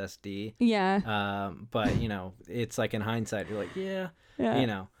like SSD. Yeah. But it's like in hindsight, you're like,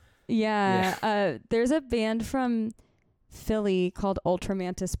 Yeah. There's a band from Philly called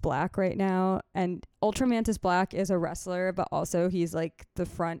Ultramantis Black right now, and Ultramantis Black is a wrestler, but also he's like the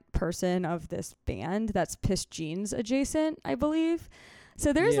front person of this band that's Piss Jeans adjacent, I believe.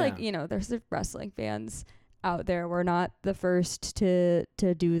 So there's there's the wrestling bands out there. We're not the first to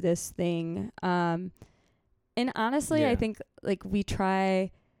do this thing, and honestly I think like we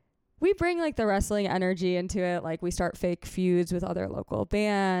bring like the wrestling energy into it. Like we start fake feuds with other local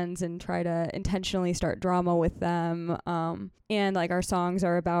bands and try to intentionally start drama with them, and like our songs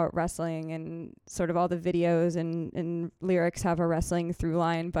are about wrestling, and sort of all the videos and lyrics have a wrestling through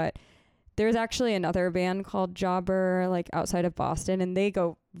line. But there's actually another band called Jobber, like outside of Boston, and they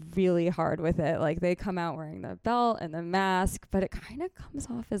go really hard with it. Like they come out wearing the belt and the mask, but it kind of comes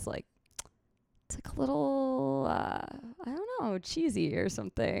off as like, it's like a little, I don't know, cheesy or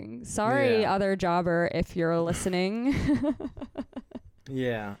something. Sorry, other Jobber, if you're listening.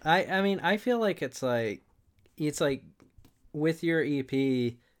 Yeah. I mean, I feel like it's like with your EP,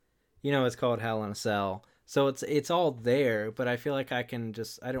 it's called Hell in a Cell. So it's all there, but I feel like I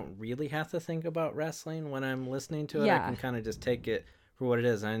don't really have to think about wrestling when I'm listening to it. I can kind of just take it for what it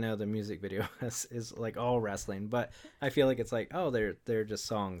is. I know the music video is like all wrestling, but I feel like it's like, oh, they're just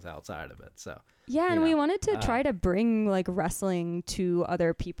songs outside of it. So yeah, and we wanted to try to bring like wrestling to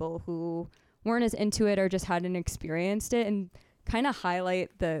other people who weren't as into it or just hadn't experienced it, and kind of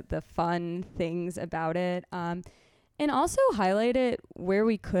highlight the fun things about it, and also highlight it where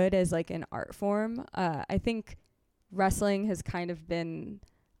we could as like an art form. I think wrestling has kind of been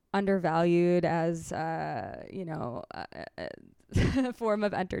undervalued as a form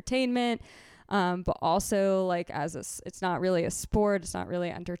of entertainment, but also like it's not really a sport, it's not really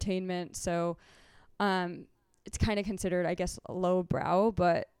entertainment, so it's kind of considered, I guess, lowbrow.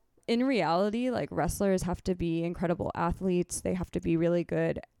 But in reality, like, wrestlers have to be incredible athletes, they have to be really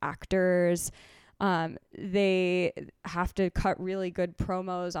good actors, they have to cut really good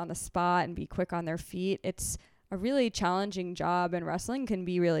promos on the spot and be quick on their feet. It's a really challenging job, and wrestling can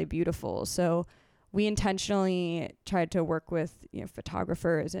be really beautiful. So we intentionally tried to work with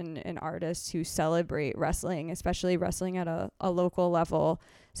photographers and artists who celebrate wrestling, especially wrestling at a local level,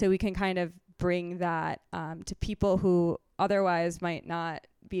 so we can kind of bring that to people who otherwise might not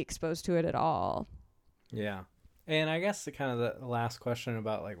be exposed to it at all. Yeah. And I guess the last question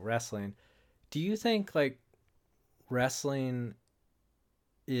about like wrestling, do you think like wrestling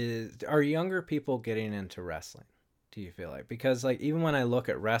are younger people getting into wrestling, do you feel like? Because like even when I look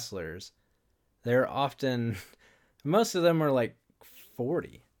at wrestlers, they're often, most of them are like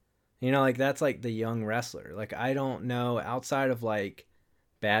 40, like that's like the young wrestler. Like I don't know, outside of like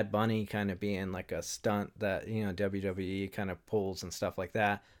Bad Bunny kind of being like a stunt that WWE kind of pulls and stuff like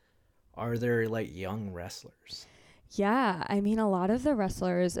that, are there like young wrestlers? Yeah, I mean, a lot of the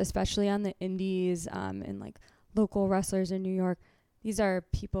wrestlers, especially on the indies, and like local wrestlers in New York, these are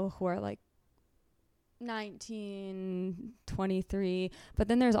people who are like 19, 23, but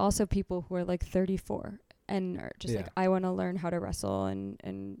then there's also people who are like 34 and are just like, I want to learn how to wrestle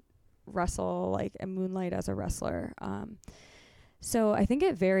and wrestle like and moonlight as a wrestler. So I think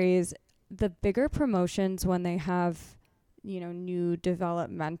it varies. The bigger promotions, when they have, new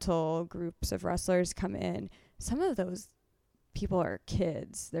developmental groups of wrestlers come in, some of those people are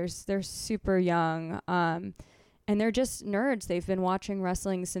kids. They're super young. And they're just nerds. They've been watching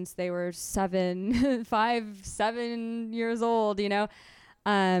wrestling since they were 7 years old,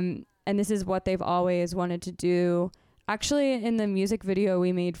 and this is what they've always wanted to do. Actually, in the music video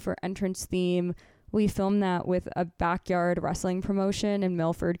we made for Entrance Theme, we filmed that with a backyard wrestling promotion in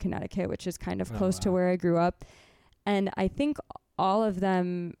Milford, Connecticut, which is kind of close to where I grew up. And I think all of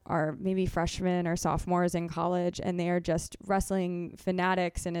them are maybe freshmen or sophomores in college, and they are just wrestling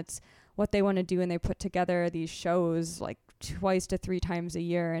fanatics, and it's what they want to do, and they put together these shows like 2 to 3 times a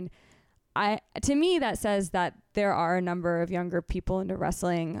year. And to me, that says that there are a number of younger people into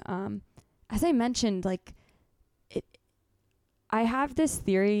wrestling. As I mentioned, like I have this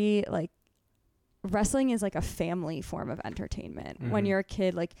theory, like wrestling is like a family form of entertainment. Mm-hmm. When you're a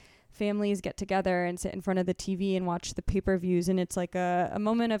kid, like families get together and sit in front of the TV and watch the pay-per-views, and it's like a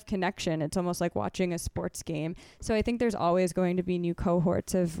moment of connection. It's almost like watching a sports game. So I think there's always going to be new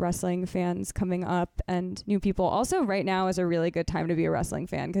cohorts of wrestling fans coming up and new people. Also, right now is a really good time to be a wrestling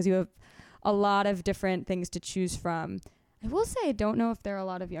fan because you have a lot of different things to choose from. I will say, I don't know if there are a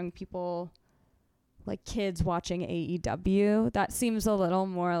lot of young people, like kids, watching AEW. That seems a little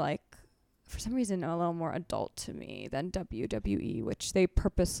more like, for some reason, a little more adult to me than WWE, which they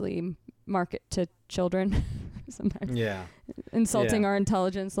purposely market to children sometimes. Yeah. Insulting our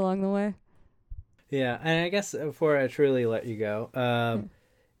intelligence along the way. Yeah. And I guess before I truly let you go,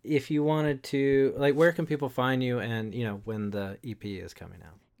 if you wanted to, like, where can people find you and, when the EP is coming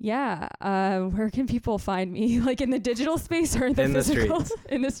out? Yeah. Where can people find me? Like in the digital space or in the physical? Streets.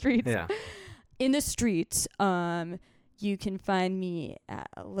 In the streets. Yeah. In the streets. You can find me at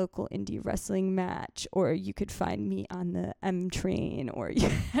a local indie wrestling match, or you could find me on the M train, or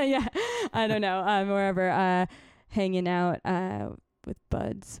I don't know, wherever, hanging out with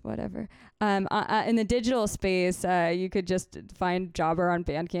buds, whatever. In the digital space, you could just find Jobber on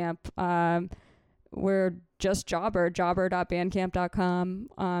Bandcamp. We're just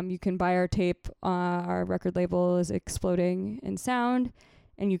jobber.bandcamp.com. You can buy our tape. Our record label is Exploding in Sound.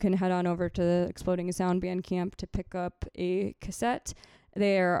 And you can head on over to the Exploding in Sound Bandcamp to pick up a cassette.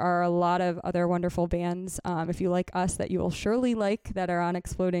 There are a lot of other wonderful bands, if you like us, that you will surely like, that are on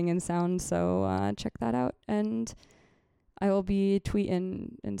Exploding in Sound. So check that out. And I will be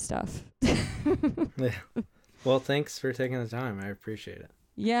tweeting and stuff. Yeah. Well, thanks for taking the time. I appreciate it.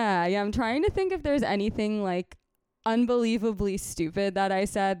 Yeah. I'm trying to think if there's anything like unbelievably stupid that I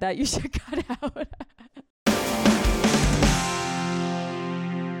said that you should cut out.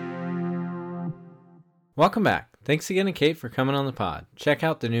 Welcome back. Thanks again to Kate for coming on the pod. Check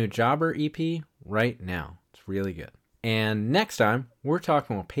out the new Jobber EP right now. It's really good. And next time, we're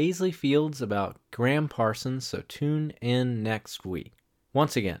talking with Paisley Fields about Graham Parsons, so tune in next week.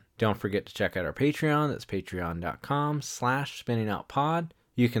 Once again, don't forget to check out our Patreon. That's patreon.com/spinningoutpod.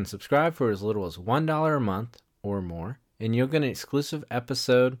 You can subscribe for as little as $1 a month or more, and you'll get an exclusive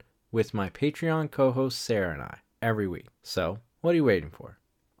episode with my Patreon co-host Sarah and I every week. So, what are you waiting for?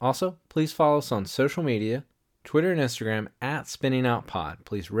 Also, please follow us on social media, Twitter and Instagram @spinningoutpod.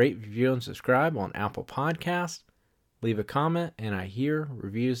 Please rate, review, and subscribe on Apple Podcasts. Leave a comment, and I hear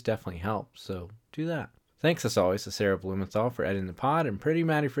reviews definitely help, so do that. Thanks as always to Sarah Blumenthal for editing the pod and Pretty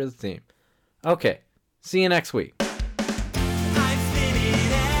Maddie for the theme. Okay, see you next week.